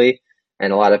 frankly.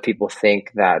 And a lot of people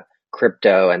think that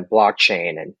crypto and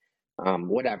blockchain and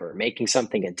whatever, making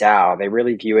something a DAO, they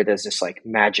really view it as this like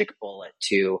magic bullet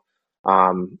to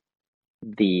um,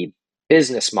 the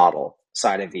business model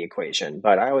side of the equation.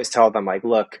 But I always tell them, like,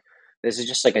 look, this is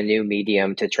just like a new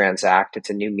medium to transact. It's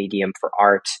a new medium for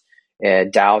art.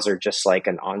 DAOs are just like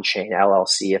an on chain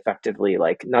LLC, effectively.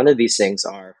 Like, none of these things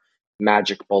are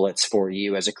magic bullets for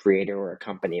you as a creator or a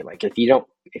company. Like if you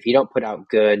don't put out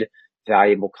good,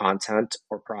 valuable content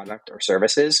or product or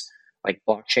services, like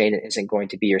blockchain isn't going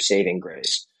to be your saving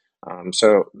grace.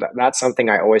 That's something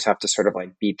I always have to sort of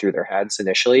like beat through their heads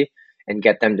initially and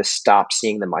get them to stop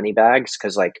seeing the money bags.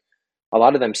 Cause like a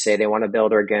lot of them say they want to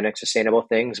build organic, sustainable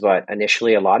things, but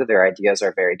initially a lot of their ideas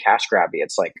are very cash grabby.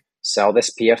 It's like sell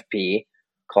this PFP,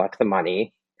 collect the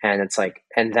money, and it's like,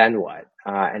 and then what?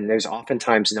 And there's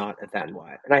oftentimes not a then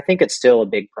what. And I think it's still a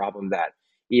big problem that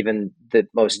even the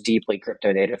most deeply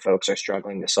crypto native folks are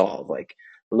struggling to solve. Like,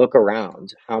 look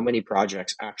around. How many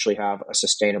projects actually have a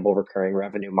sustainable recurring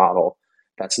revenue model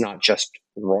that's not just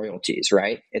royalties,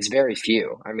 right? It's very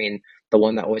few. I mean, the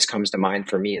one that always comes to mind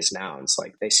for me is nouns.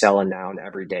 Like they sell a noun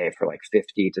every day for like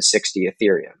 50 to 60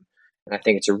 Ethereum. And I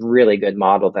think it's a really good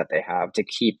model that they have to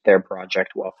keep their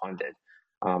project well funded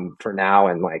for now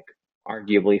and like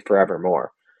arguably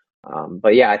forevermore.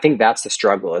 But yeah, I think that's the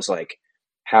struggle is like,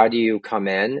 how do you come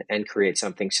in and create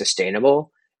something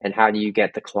sustainable? And how do you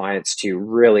get the clients to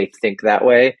really think that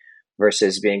way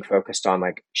versus being focused on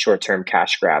like short-term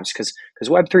cash grabs? Because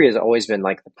Web3 has always been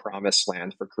like the promised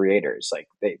land for creators. Like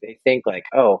they think like,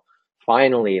 oh,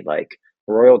 finally, like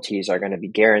royalties are going to be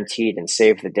guaranteed and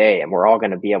save the day. And we're all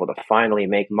going to be able to finally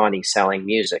make money selling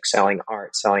music, selling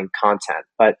art, selling content.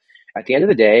 But at the end of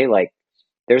the day, like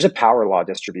there's a power law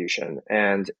distribution.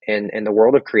 And in the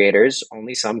world of creators,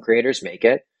 only some creators make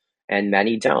it and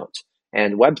many don't.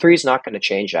 And Web3 is not going to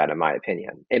change that, in my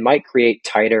opinion. It might create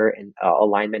tighter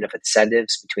alignment of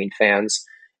incentives between fans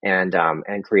and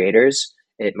creators.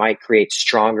 It might create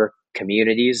stronger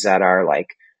communities that are like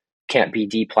can't be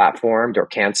deplatformed or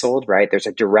canceled, right? There's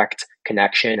a direct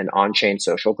connection and on-chain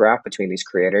social graph between these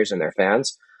creators and their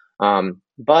fans.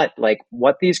 But like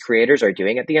what these creators are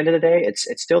doing at the end of the day, it's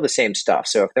still the same stuff.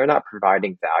 So if they're not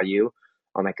providing value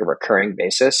on like a recurring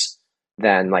basis,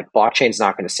 then like blockchain's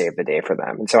not going to save the day for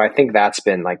them. And so I think that's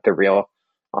been like the real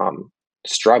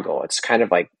struggle. It's kind of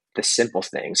like the simple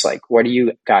things, like what are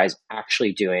you guys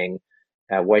actually doing?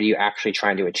 What are you actually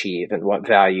trying to achieve? And what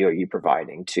value are you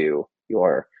providing to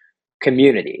your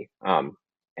community?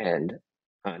 And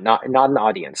not an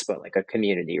audience, but like a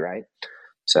community, right?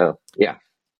 So yeah.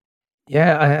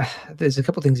 Yeah, there's a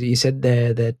couple of things that you said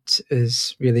there that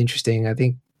is really interesting. I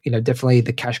think, definitely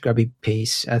the cash grabby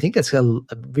piece. I think that's a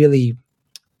really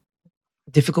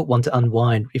difficult one to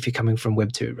unwind if you're coming from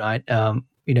Web 2, right?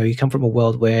 You come from a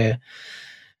world where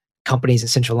companies and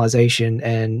centralization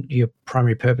and your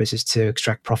primary purpose is to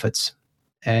extract profits.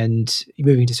 And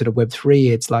moving to sort of Web 3,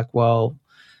 it's like, well,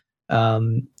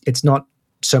 it's not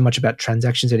so much about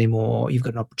transactions anymore. You've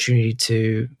got an opportunity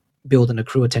to build and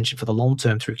accrue attention for the long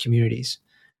term through communities.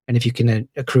 And if you can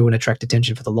accrue and attract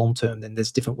attention for the long term, then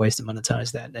there's different ways to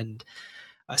monetize that. And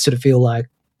I sort of feel like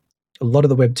a lot of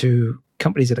the Web2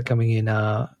 companies that are coming in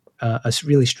are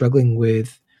really struggling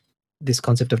with this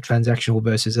concept of transactional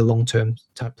versus a long-term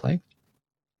type play.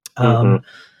 Mm-hmm.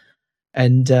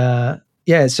 I'm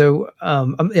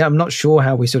not sure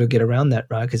how we sort of get around that,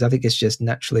 right? Because I think it's just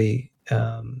naturally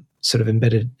sort of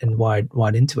embedded and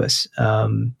wired into us.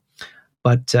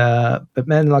 But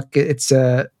man, like it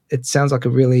sounds like a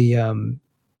really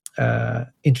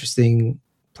interesting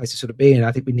place to sort of be, and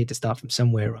I think we need to start from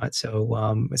somewhere, right?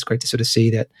 So it's great to sort of see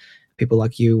that people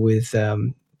like you with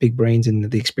big brains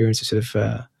and the experience to sort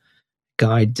of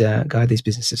guide these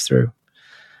businesses through.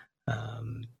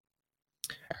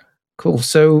 Cool.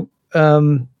 So,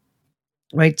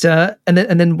 right, and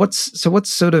then what's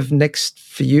sort of next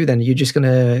for you? Then you're just going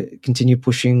to continue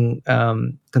pushing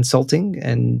consulting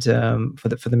and for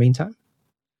the meantime.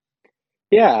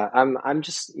 Yeah, I'm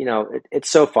just, it's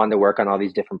so fun to work on all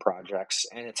these different projects.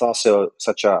 And it's also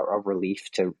such a relief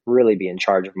to really be in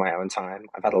charge of my own time.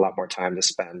 I've had a lot more time to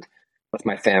spend with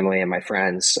my family and my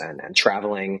friends and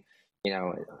traveling.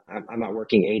 I'm not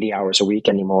working 80 hours a week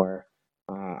anymore.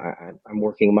 I'm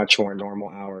working much more normal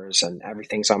hours and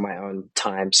everything's on my own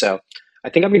time. So I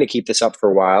think I'm going to keep this up for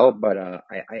a while, but I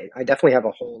definitely have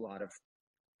a whole lot of,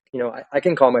 I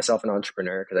can call myself an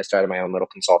entrepreneur because I started my own little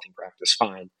consulting practice,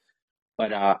 fine.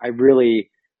 But I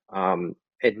really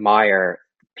admire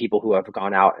people who have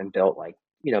gone out and built like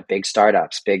big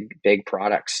startups, big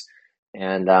products,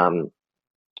 and I,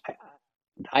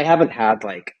 I haven't had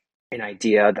like an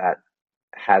idea that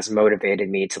has motivated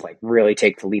me to like really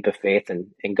take the leap of faith and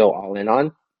go all in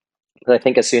on. But I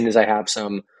think as soon as I have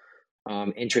some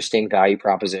interesting value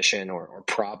proposition or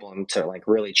problem to like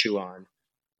really chew on,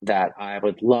 that I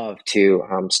would love to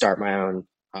start my own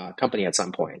company at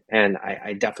some point. And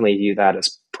I definitely view that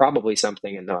as probably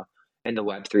something in the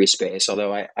Web3 space.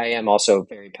 Although I am also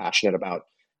very passionate about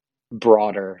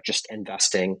broader just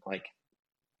investing, like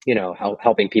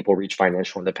helping people reach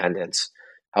financial independence,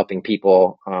 helping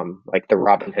people like the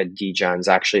Robin Hood degens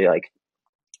actually like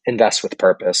invest with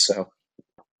purpose. So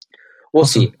we'll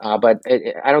see. Awesome. But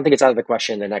I don't think it's out of the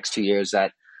question in the next 2 years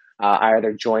that I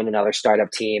either join another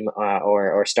startup team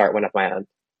or start one of my own.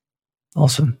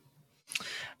 Awesome.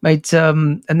 Mate,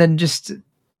 and then just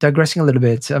digressing a little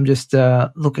bit, I'm just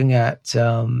looking at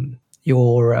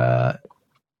your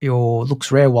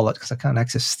Looks Rare wallet because I can't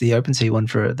access the OpenSea one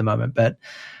for the moment. But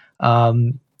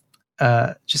um,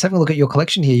 just having a look at your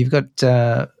collection here, you've got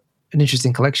an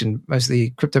interesting collection,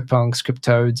 mostly CryptoPunks,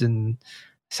 Cryptodes, and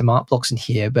some art blocks in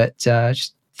here. But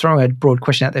just throwing a broad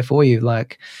question out there for you,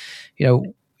 like,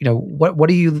 what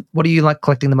do you like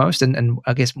collecting the most, and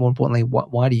I guess more importantly,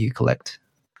 why do you collect?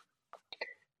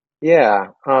 Yeah.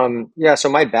 So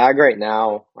my bag right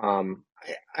now,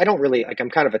 I don't really like. I'm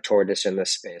kind of a tortoise in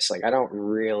this space. Like, I don't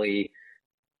really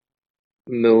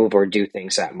move or do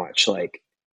things that much. Like,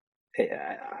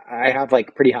 I have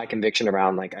like pretty high conviction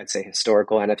around like I'd say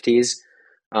historical NFTs.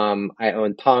 I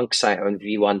own punks. I own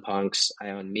V1 punks. I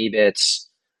own Meebits.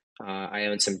 I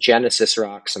own some Genesis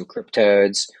rocks, some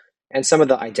Cryptodes, and some of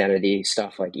the identity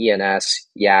stuff like ENS,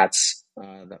 Yats,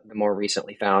 the more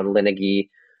recently found Lineage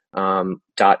 .og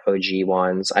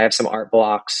ones. I have some art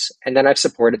blocks, and then I've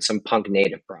supported some punk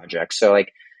native projects. So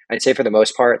like I'd say for the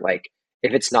most part, like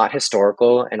if it's not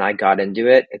historical and I got into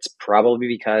it, it's probably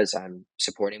because I'm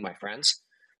supporting my friends.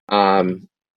 Um,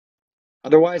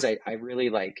 Otherwise, I really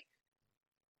like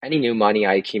any new money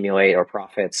I accumulate or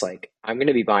profits, like I'm going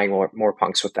to be buying more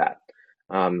punks with that.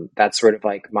 That's sort of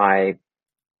like my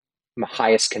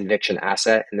highest conviction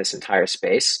asset in this entire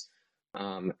space.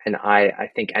 And I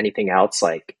think anything else,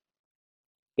 like,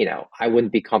 I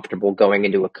wouldn't be comfortable going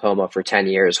into a coma for 10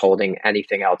 years holding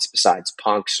anything else besides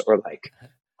punks or like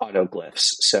autoglyphs.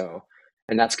 So,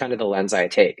 and that's kind of the lens I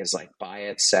take is like buy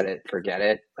it, set it, forget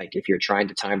it. Like if you're trying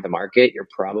to time the market, you're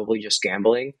probably just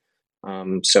gambling.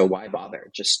 So why bother?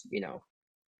 Just,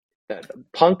 the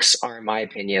punks are, in my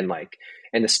opinion, like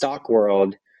in the stock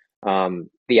world,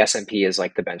 the S&P is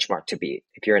like the benchmark to beat.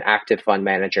 If you're an active fund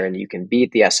manager and you can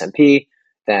beat the S&P,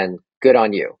 then good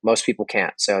on you. Most people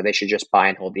can't, so they should just buy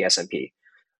and hold the S&P.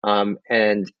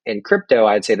 And in crypto,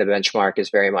 I'd say the benchmark is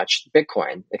very much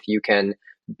Bitcoin. If you can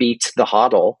beat the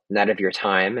hodl net of your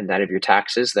time and net of your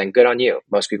taxes, then good on you.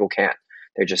 Most people can't.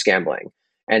 They're just gambling.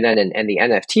 And then in the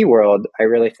NFT world, I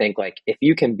really think like if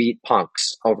you can beat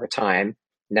punks over time,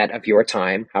 net of your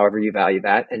time, however you value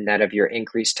that, and net of your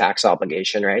increased tax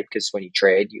obligation, right? Because when you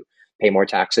trade, you pay more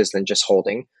taxes than just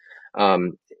holding.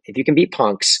 If you can beat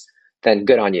punks, then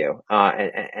good on you.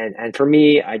 And for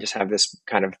me, I just have this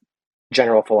kind of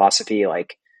general philosophy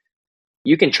like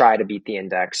you can try to beat the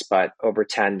index, but over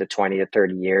 10 to 20 to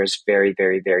 30 years, very,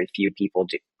 very, very few people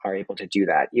are able to do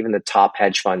that. Even the top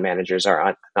hedge fund managers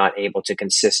are not able to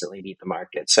consistently beat the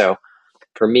market. So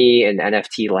for me in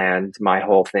NFT land, my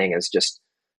whole thing is just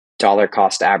dollar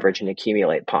cost average and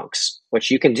accumulate punks,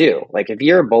 which you can do. Like if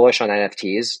you're bullish on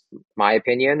NFTs, my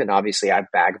opinion, and obviously I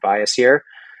have bag bias here,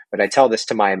 but I tell this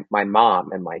to my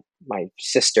mom and my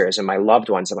sisters and my loved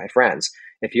ones and my friends.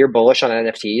 If you're bullish on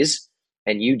NFTs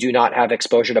and you do not have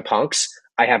exposure to punks,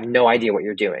 I have no idea what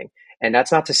you're doing. And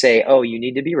that's not to say, oh, you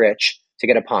need to be rich to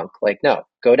get a punk. Like, no,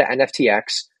 go to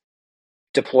NFTX,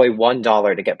 deploy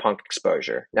 $1 to get punk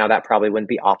exposure. Now that probably wouldn't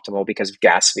be optimal because of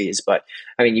gas fees, but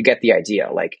I mean, you get the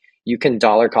idea. Like you can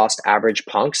dollar cost average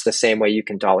punks the same way you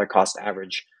can dollar cost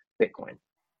average Bitcoin.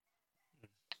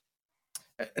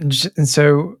 And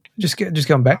so just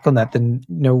going back on that, then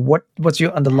what's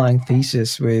your underlying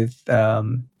thesis with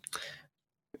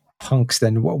punks?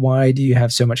 Then why do you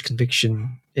have so much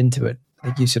conviction into it?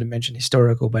 Like you sort of mentioned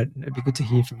historical, but it'd be good to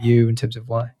hear from you in terms of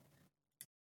why.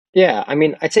 Yeah, I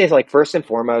mean, I'd say like first and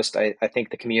foremost, I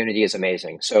think the community is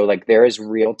amazing. So like there is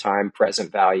real time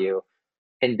present value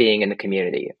in being in the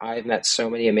community. I've met so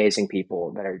many amazing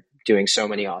people that are doing so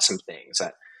many awesome things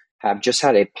that have just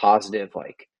had a positive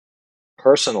like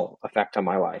personal effect on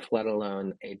my life, let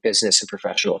alone a business and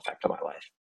professional effect on my life.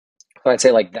 So I'd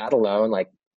say like that alone, like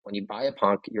when you buy a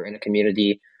punk, you're in a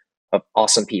community of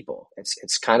awesome people.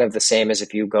 It's kind of the same as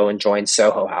if you go and join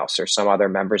Soho House or some other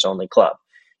members only club.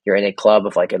 You're in a club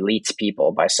of like elite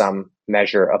people by some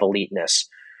measure of eliteness,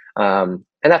 and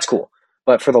that's cool.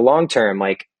 But for the long term,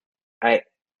 like I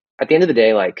at the end of the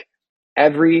day, like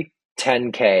every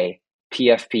 10K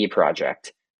PFP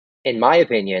project, in my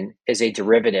opinion, is a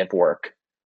derivative work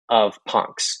of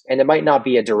punks, and it might not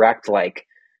be a direct like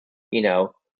you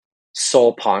know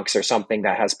soul punks or something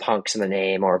that has punks in the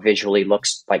name or visually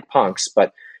looks like punks.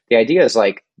 But the idea is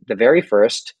like the very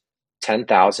first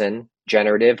 10,000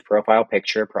 generative profile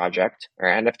picture project or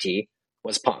NFT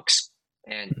was punks.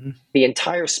 And Mhm. the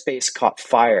entire space caught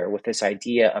fire with this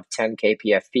idea of 10K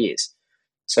PFPs.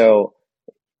 So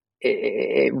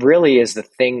it really is the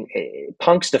thing.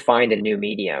 Punk's defined a new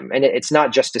medium, and it's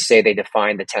not just to say they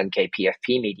defined the 10K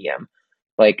PFP medium.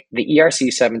 Like the ERC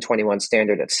 721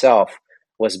 standard itself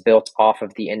was built off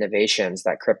of the innovations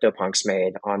that CryptoPunks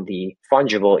made on the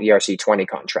fungible ERC 20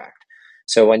 contract.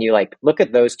 So when you like look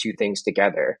at those two things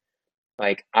together,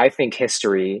 like I think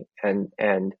history and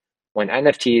when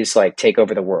NFTs like take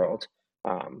over the world,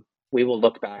 we will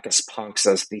look back as punks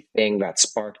as the thing that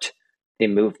sparked the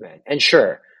movement. And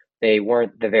sure, they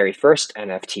weren't the very first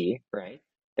NFT, right?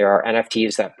 There are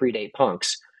NFTs that predate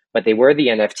punks, but they were the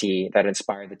NFT that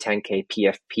inspired the 10K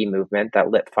PFP movement that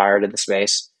lit fire to the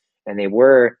space, and they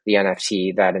were the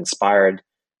NFT that inspired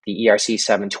the ERC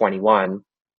 721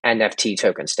 NFT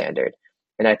token standard.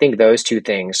 And I think those two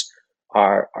things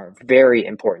are very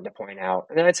important to point out.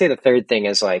 And then I'd say the third thing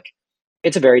is like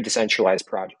it's a very decentralized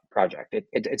project.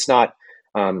 It's not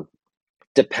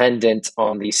dependent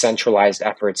on the centralized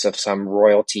efforts of some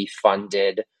royalty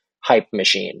funded hype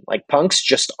machine. Like punks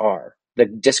just are. The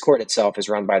Discord itself is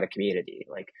run by the community.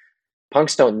 Like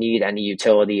punks don't need any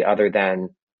utility other than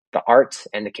the art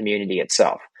and the community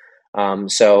itself.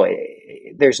 So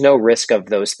there's no risk of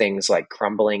those things like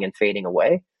crumbling and fading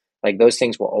away. Like those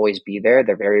things will always be there.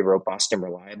 They're very robust and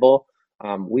reliable.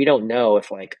 We don't know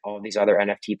if like all these other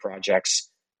NFT projects,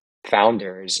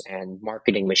 founders and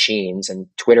marketing machines and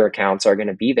Twitter accounts are going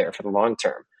to be there for the long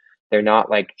term. They're not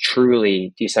like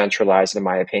truly decentralized, in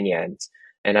my opinion.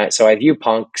 So I view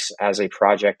punks as a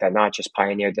project that not just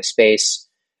pioneered the space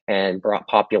and brought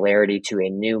popularity to a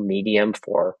new medium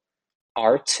for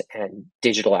art and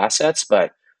digital assets,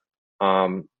 but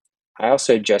I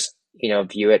also just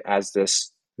view it as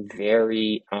this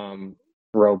very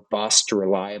robust,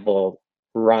 reliable,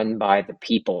 run by the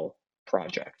people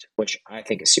project, which I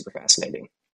think is super fascinating.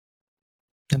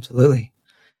 Absolutely.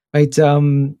 Mate,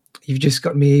 you've just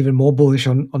got me even more bullish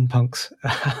on punks.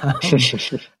 I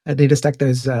need to stack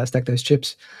those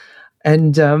chips.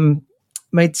 And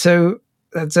mate, so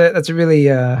that's a really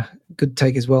good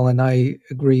take as well, and I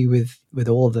agree with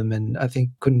all of them, and I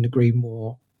think couldn't agree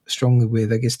more strongly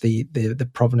with I guess the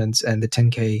provenance and the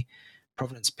 10K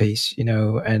provenance piece.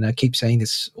 And I keep saying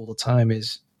this all the time: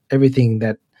 is everything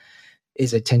that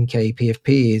is a 10K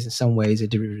PFP is in some ways a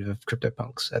derivative of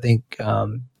CryptoPunks. I think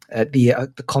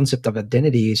the concept of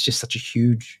identity is just such a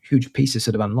huge piece to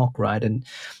sort of unlock, right? And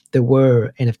there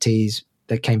were NFTs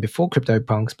that came before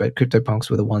CryptoPunks, but CryptoPunks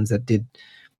were the ones that did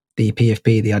the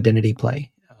PFP, the identity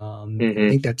play. I Mm-hmm.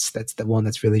 think that's the one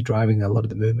that's really driving a lot of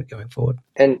the movement going forward.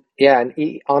 And yeah,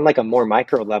 and on like a more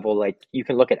micro level, like you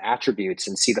can look at attributes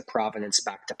and see the provenance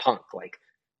back to punk. Like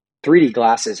 3D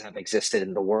glasses have existed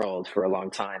in the world for a long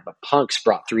time, but punks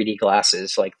brought 3D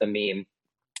glasses, like the meme,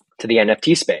 to the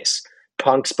NFT space.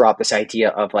 Punks brought this idea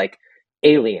of like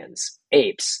aliens,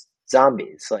 apes,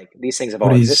 zombies. Like these things have all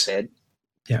Hoodies, existed.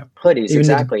 yeah, Hoodies, even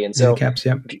exactly. And knitted so caps,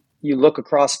 yeah. you look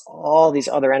across all these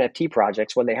other NFT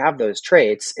projects, when they have those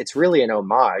traits, it's really an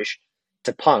homage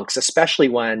to punks, especially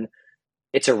when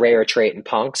it's a rare trait in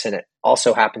punks and it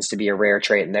also happens to be a rare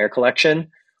trait in their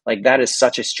collection. Like that is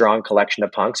such a strong collection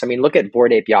of punks. I mean, look at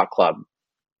Bored Ape Yacht Club,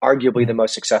 arguably the Mm-hmm.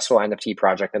 most successful NFT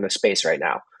project in the space right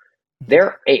now.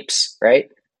 They're apes, right?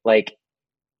 Like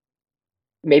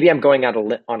maybe I'm going out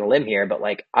on a limb here, but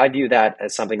like I view that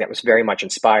as something that was very much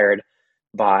inspired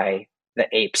by the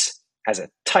apes as a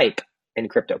type in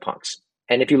CryptoPunks.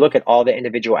 And if you look at all the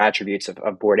individual attributes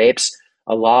of Bored Apes,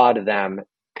 a lot of them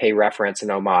pay reference and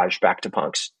homage back to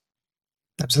punks.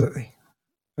 Absolutely.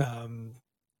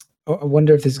 I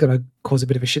wonder if this is going to cause a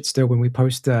bit of a shitstorm when we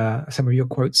post some of your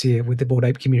quotes here with the Bored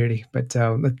Ape community. But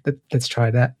let's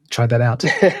try that. Try that out.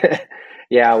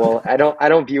 Yeah, well, I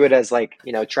don't view it as like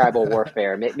tribal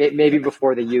warfare. Maybe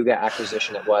before the Yuga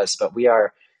acquisition it was, but we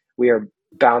are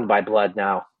bound by blood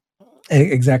now.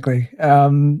 Exactly.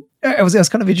 It was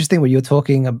kind of interesting when you were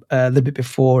talking a little bit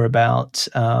before about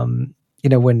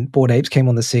when Bored Apes came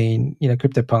on the scene.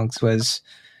 CryptoPunks was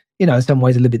in some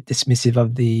ways a little bit dismissive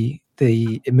of the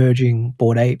emerging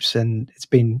Bored Apes, and it's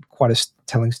been quite a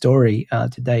telling story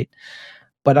to date.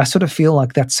 But I sort of feel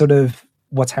like that's sort of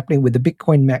what's happening with the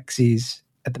Bitcoin maxis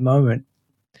at the moment.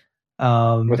 With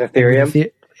And with Ethereum.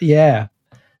 yeah,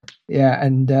 yeah,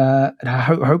 and I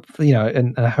hope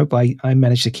and I hope I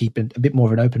manage to keep a bit more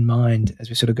of an open mind as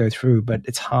we sort of go through. But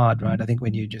it's hard, right? I think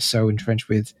when you're just so entrenched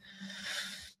with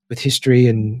history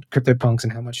and CryptoPunks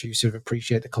and how much you sort of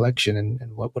appreciate the collection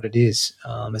and what it is,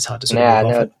 it's hard to sort of Yeah,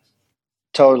 move off no, it.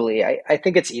 totally. I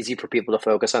think it's easy for people to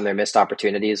focus on their missed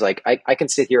opportunities. Like I can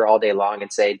sit here all day long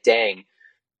and say, dang,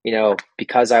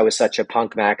 because I was such a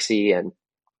punk maxi and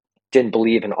didn't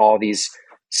believe in all these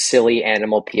silly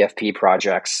animal PFP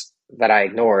projects that I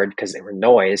ignored because they were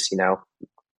noise,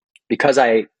 because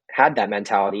I had that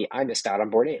mentality, I missed out on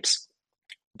Bored Apes.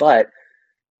 But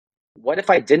what if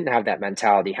I didn't have that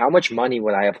mentality? How much money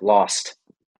would I have lost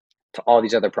to all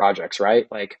these other projects, right?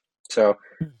 Like, so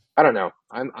I don't know.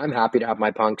 I'm happy to have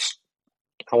my punks.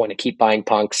 I want to keep buying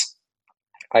punks.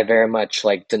 I very much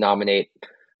like denominate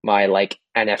my like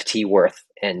NFT worth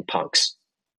in punks.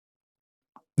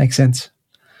 Makes sense.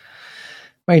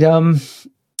 Right. And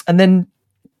then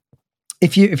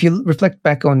if you reflect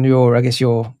back on your, I guess,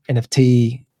 your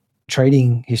NFT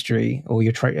trading history or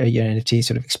your NFT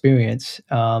sort of experience,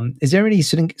 is there any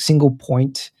single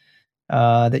point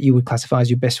that you would classify as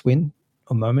your best win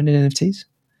or moment in NFTs?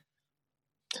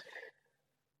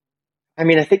 I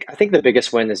mean, I think the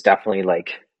biggest win is definitely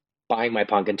like buying my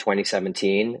punk in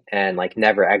 2017 and like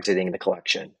never exiting the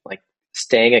collection, like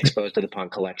staying exposed to the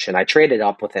punk collection. I traded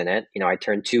up within it. I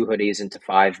turned two hoodies into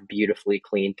five beautifully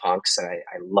clean punks that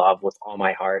I love with all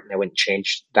my heart, and I wouldn't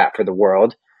change that for the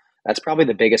world. That's probably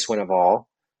the biggest win of all.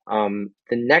 The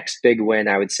next big win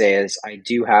I would say is I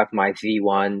do have my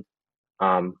V1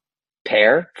 um,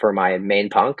 pair for my main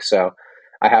punk. So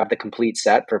I have the complete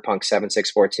set for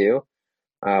Punk7642,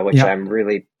 which Yeah. I'm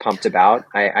really pumped about.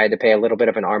 I had to pay a little bit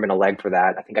of an arm and a leg for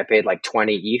that. I think I paid like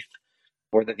 20 ETH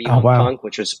for the Oh V1 wow. Punk,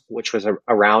 which was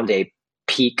around a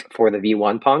peak for the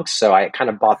V1 Punks. So I kind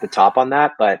of bought the top on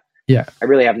that, but Yeah. I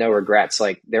really have no regrets.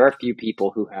 Like there are a few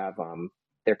people who have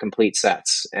their complete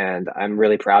sets, and I'm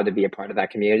really proud to be a part of that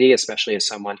community, especially as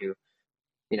someone who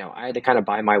I had to kind of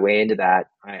buy my way into that.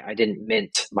 I didn't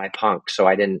mint my punk, so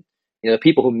I didn't. The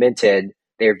people who minted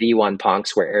their V1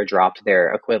 punks were airdropped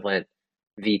their equivalent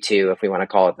V2, if we want to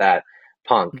call it that,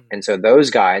 punk, and so those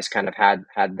guys kind of had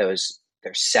those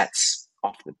their sets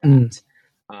off the Mm.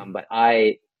 bat. But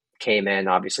I came in,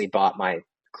 obviously bought my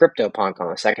crypto punk on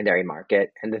the secondary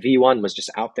market, and the V1 was just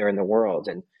out there in the world.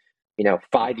 And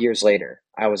 5 years later,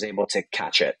 I was able to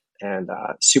catch it, and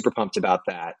super pumped about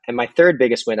that. And my third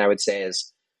biggest win, I would say,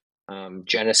 is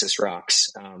Genesis rocks.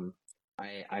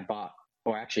 I bought,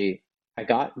 or actually, I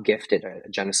got gifted a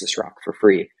Genesis rock for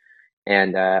free,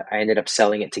 and I ended up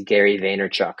selling it to Gary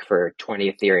Vaynerchuk for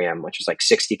 20 Ethereum, which was like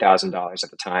 $60,000 at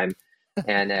the time,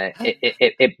 and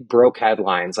it broke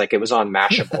headlines. Like it was on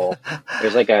Mashable.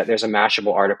 There's a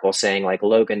Mashable article saying like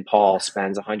Logan Paul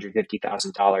spends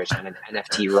 $150,000 on an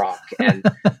NFT rock, and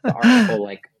the article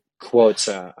like quotes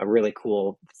a really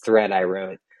cool thread I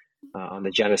wrote on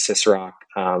the Genesis rock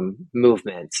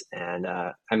movement, and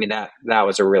I mean that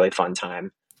was a really fun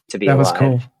time to be That was alive.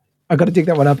 cool. I got to dig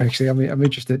that one up. Actually, I'm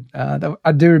interested.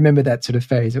 I do remember that sort of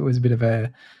phase. It was a bit of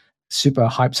a super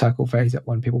hype cycle phase at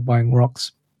one, people buying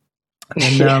rocks,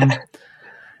 and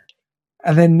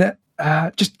then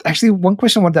Yeah. just actually one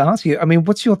question I wanted to ask you. I mean,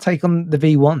 what's your take on the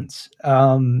V1s?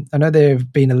 I know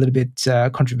they've been a little bit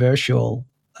controversial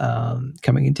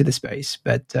coming into the space,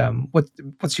 but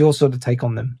what's your sort of take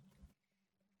on them?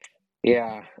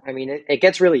 Yeah, I mean, it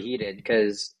gets really heated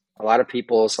because a lot of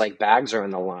people's like bags are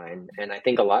on the line, and I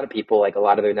think a lot of people like a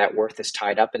lot of their net worth is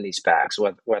tied up in these bags,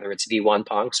 whether it's V1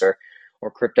 punks or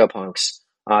crypto punks.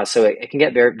 So it can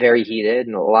get very very heated,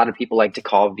 and a lot of people like to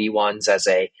call V1s as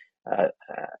a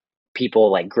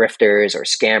people like grifters or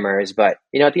scammers. But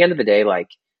at the end of the day, like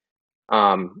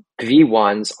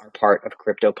V1s are part of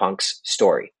CryptoPunk's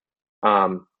story.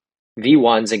 Um,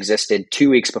 V1s existed 2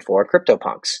 weeks before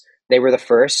CryptoPunks. They were the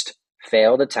first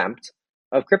failed attempt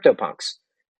of CryptoPunks,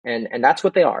 and that's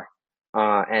what they are.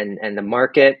 And the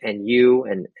market and you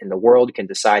and the world can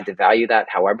decide to value that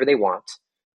however they want.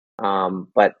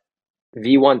 But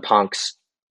V1 punks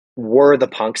were the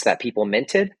punks that people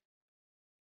minted.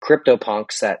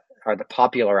 CryptoPunks that are the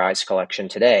popularized collection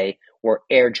today were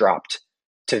airdropped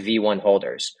to V1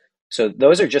 holders. So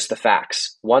those are just the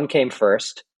facts. One came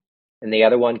first and the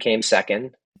other one came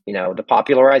second. The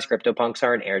popularized CryptoPunks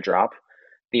are an airdrop.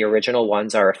 The original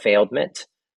ones are a failed mint.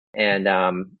 And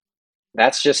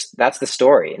that's the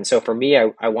story. And so for me,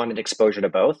 I wanted exposure to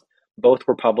both. Both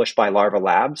were published by Larva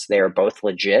Labs. They are both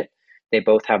legit. They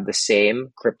both have the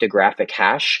same cryptographic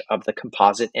hash of the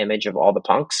composite image of all the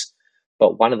punks,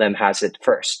 but one of them has it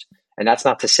first. And that's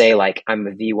not to say like I'm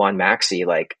a V1 maxi.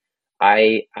 Like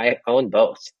I own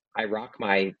both. I rock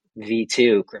my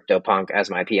V2 CryptoPunk as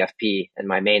my PFP and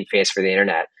my main face for the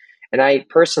internet. And I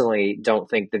personally don't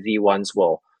think the V1s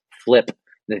will flip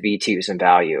the V2s in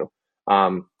value.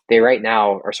 They right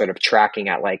now are sort of tracking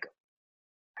at like,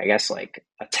 I guess like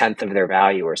a tenth of their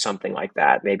value or something like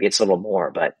that. Maybe it's a little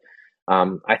more, but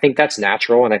I think that's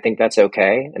natural and I think that's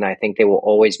okay. And I think they will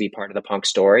always be part of the punk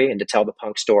story. And to tell the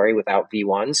punk story without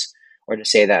V1s or to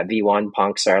say that V1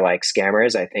 punks are like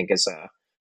scammers, I think is a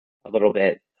little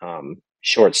bit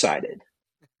short-sighted.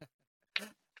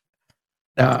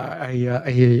 I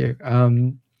hear you.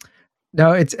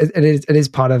 No, it is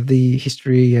part of the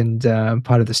history and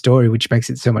part of the story, which makes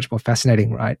it so much more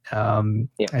fascinating, right?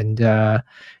 Yeah. And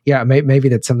yeah, maybe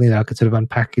that's something that I could sort of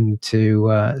unpack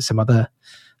into some other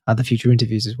future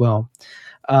interviews as well.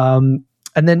 And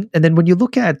then when you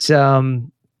look at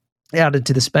out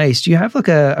into the space, do you have like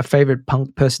a favorite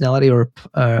punk personality or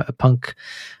a punk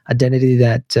identity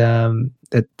that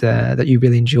that you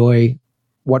really enjoy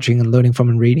watching and learning from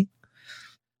and reading?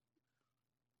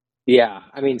 Yeah,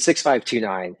 I mean,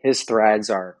 6529, his threads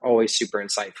are always super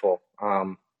insightful.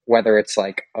 Whether it's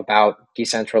like about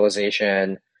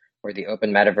decentralization or the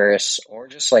open metaverse or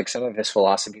just like some of his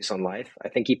philosophies on life, I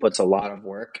think he puts a lot of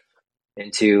work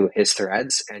into his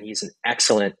threads, and he's an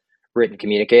excellent written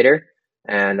communicator.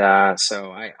 And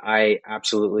so I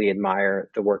absolutely admire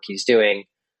the work he's doing,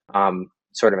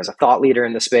 sort of as a thought leader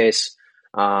in the space.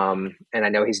 And I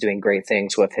know he's doing great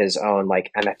things with his own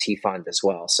like NFT fund as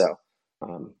well. So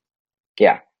um,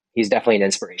 yeah, he's definitely an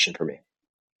inspiration for me.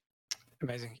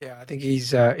 Amazing. Yeah, I think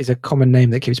he's a common name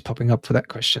that keeps popping up for that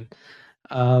question.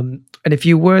 And if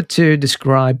you were to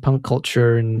describe punk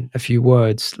culture in a few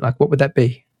words, like what would that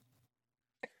be?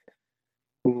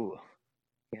 Ooh,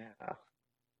 yeah,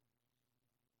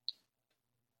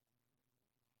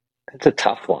 that's a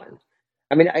tough one.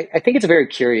 I mean, I think it's a very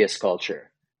curious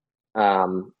culture.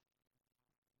 Um,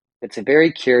 it's a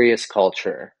very curious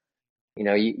culture. You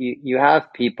know, you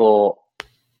have people.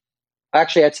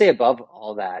 Actually, I'd say above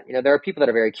all that, you know, there are people that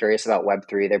are very curious about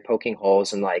Web3. They're poking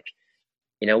holes in like,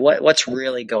 you know, what's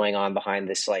really going on behind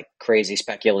this like crazy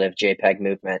speculative JPEG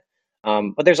movement.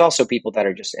 But there's also people that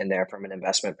are just in there from an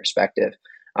investment perspective.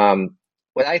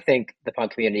 What I think the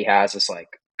punk community has is like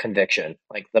conviction.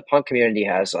 Like the punk community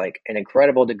has like an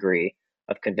incredible degree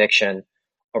of conviction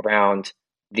around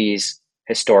these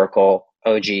historical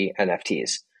OG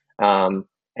NFTs.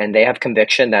 And they have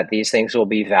conviction that these things will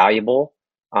be valuable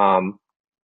um,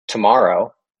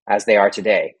 tomorrow as they are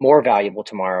today, more valuable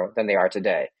tomorrow than they are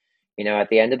today. You know, at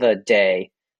the end of the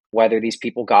day, whether these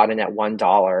people got in at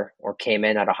 $1 or came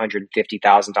in at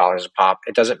 $150,000 a pop,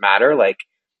 it doesn't matter. Like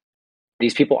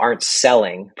these people aren't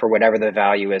selling for whatever the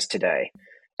value is today.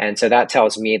 And so that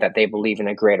tells me that they believe in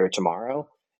a greater tomorrow.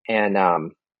 And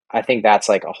I think that's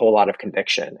like a whole lot of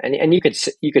conviction. And you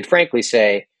could frankly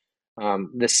say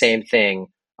the same thing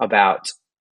about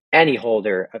any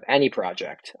holder of any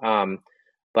project.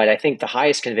 But I think the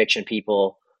highest conviction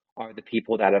people are the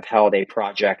people that have held a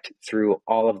project through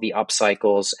all of the up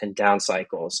cycles and down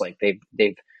cycles. Like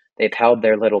they've held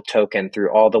their little token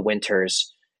through all the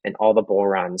winters and all the bull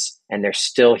runs, and they're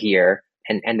still here.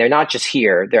 And they're not just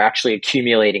here; they're actually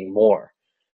accumulating more.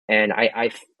 And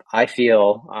I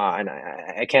feel, and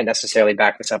I can't necessarily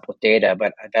back this up with data,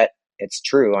 but I bet it's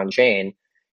true on chain.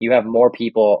 You have more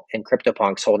people in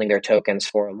CryptoPunks holding their tokens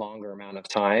for a longer amount of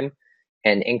time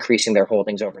and increasing their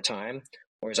holdings over time.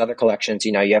 Whereas other collections,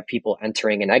 you know, you have people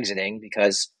entering and exiting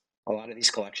because a lot of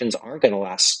these collections aren't going to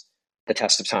last the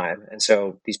test of time. And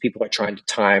so these people are trying to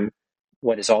time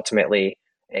what is ultimately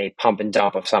a pump and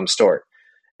dump of some sort.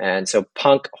 And so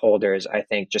punk holders, I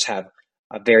think, just have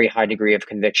a very high degree of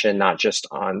conviction, not just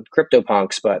on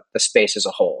CryptoPunks, but the space as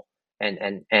a whole.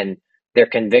 And their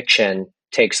conviction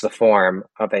takes the form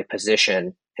of a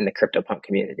position in the CryptoPunk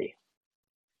community.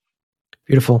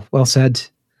 Beautiful. Well said.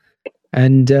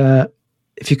 And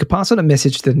if you could pass on a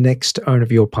message to the next owner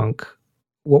of your punk,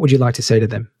 what would you like to say to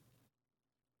them?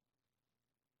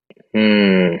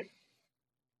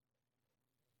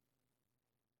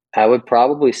 I would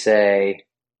probably say,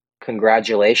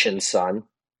 congratulations, son.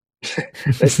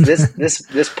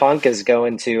 This punk is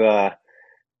going to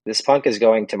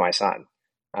my son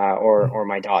or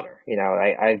my daughter. You know,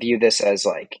 I view this as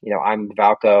like, you know, I'm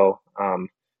Valko,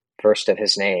 first of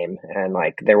his name, and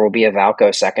like there will be a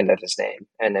Valko second of his name,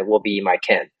 and it will be my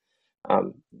kin.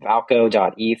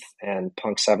 Valko.eth and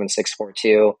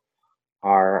Punk7642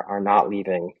 are not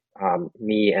leaving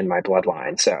me and my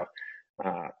bloodline. So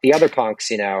the other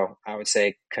punks, you know, I would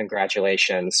say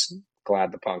congratulations,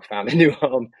 glad the punk found a new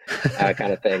home,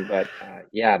 kind of thing. But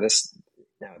yeah, this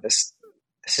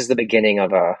is the beginning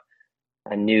of a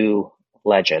new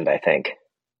legend, I think.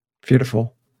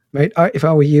 Beautiful. Mate, if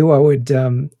I were you, I would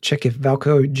check if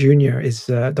Valko Junior is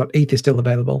 .eth is still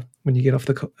available when you get off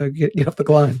the get off the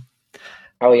line.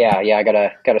 Oh yeah, I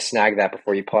gotta snag that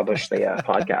before you publish the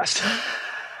podcast.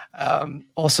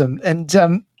 Awesome,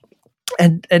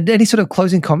 and any sort of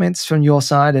closing comments from your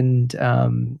side, and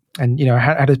you know,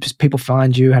 how do people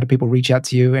find you? How do people reach out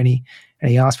to you? Any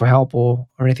ask for help or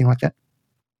anything like that?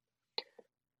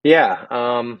 Yeah.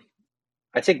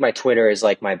 I think my Twitter is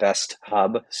like my best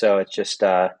hub. So it's just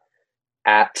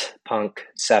at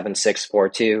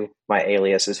Punk7642. My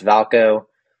alias is Valko.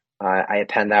 I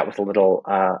append that with a little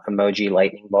emoji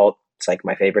lightning bolt. It's like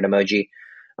my favorite emoji.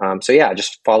 So yeah,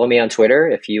 just follow me on Twitter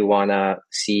if you want to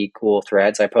see cool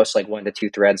threads. I post like 1 to 2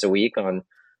 threads a week on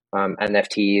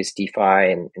NFTs,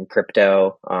 DeFi, and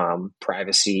crypto,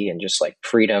 privacy, and just like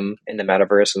freedom in the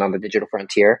metaverse and on the digital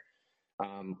frontier.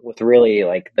 With really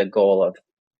like the goal of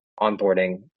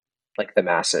onboarding like the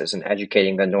masses and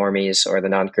educating the normies or the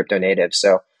non-crypto natives.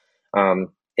 So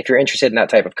if you're interested in that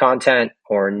type of content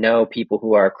or know people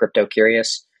who are crypto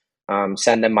curious,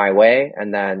 send them my way.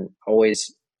 And then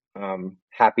always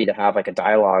happy to have like a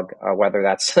dialogue, whether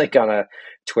that's like on a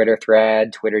Twitter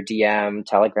thread, Twitter DM,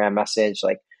 Telegram message,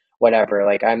 like whatever.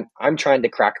 Like I'm trying to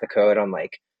crack the code on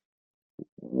like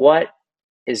what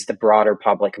is the broader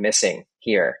public missing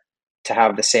here to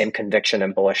have the same conviction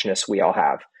and bullishness we all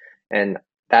have. And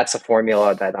that's a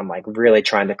formula that I'm like really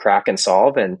trying to crack and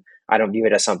solve. And I don't view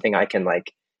it as something I can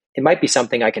like, it might be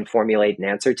something I can formulate an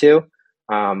answer to.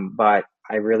 But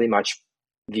I really much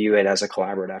view it as a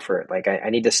collaborative effort. Like I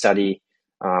need to study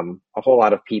a whole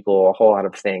lot of people, a whole lot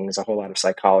of things, a whole lot of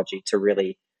psychology to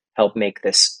really help make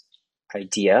this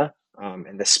idea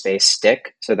and this space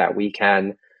stick so that we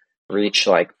can reach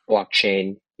like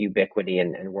blockchain ubiquity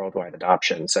and worldwide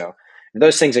adoption. So if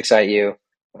those things excite you,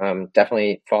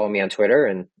 definitely follow me on Twitter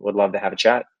and would love to have a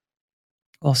chat.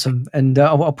 Awesome. And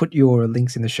I'll put your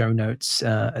links in the show notes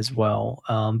as well.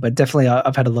 But definitely,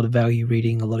 I've had a lot of value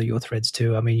reading a lot of your threads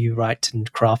too. I mean, you write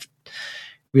and craft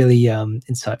really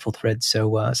insightful threads.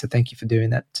 So thank you for doing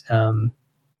that.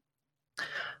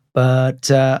 But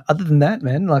other than that,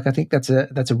 man, like I think that's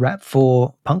a wrap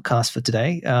for Punkcast for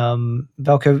today.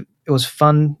 Valko, it was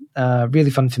fun, really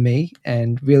fun for me,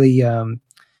 and really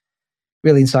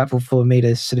really insightful for me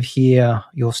to sort of hear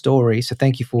your story. So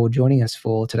thank you for joining us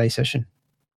for today's session.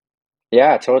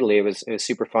 Yeah, totally. It was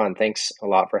super fun. Thanks a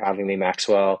lot for having me,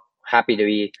 Maxwell. Happy to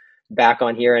be back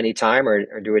on here anytime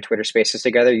or do a Twitter Spaces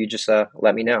together. You just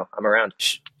let me know. I'm around.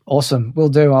 Awesome. Will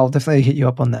do. I'll definitely hit you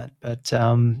up on that.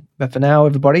 But for now,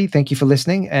 everybody, thank you for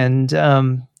listening, and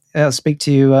I'll speak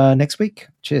to you next week.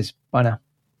 Cheers. Bye now.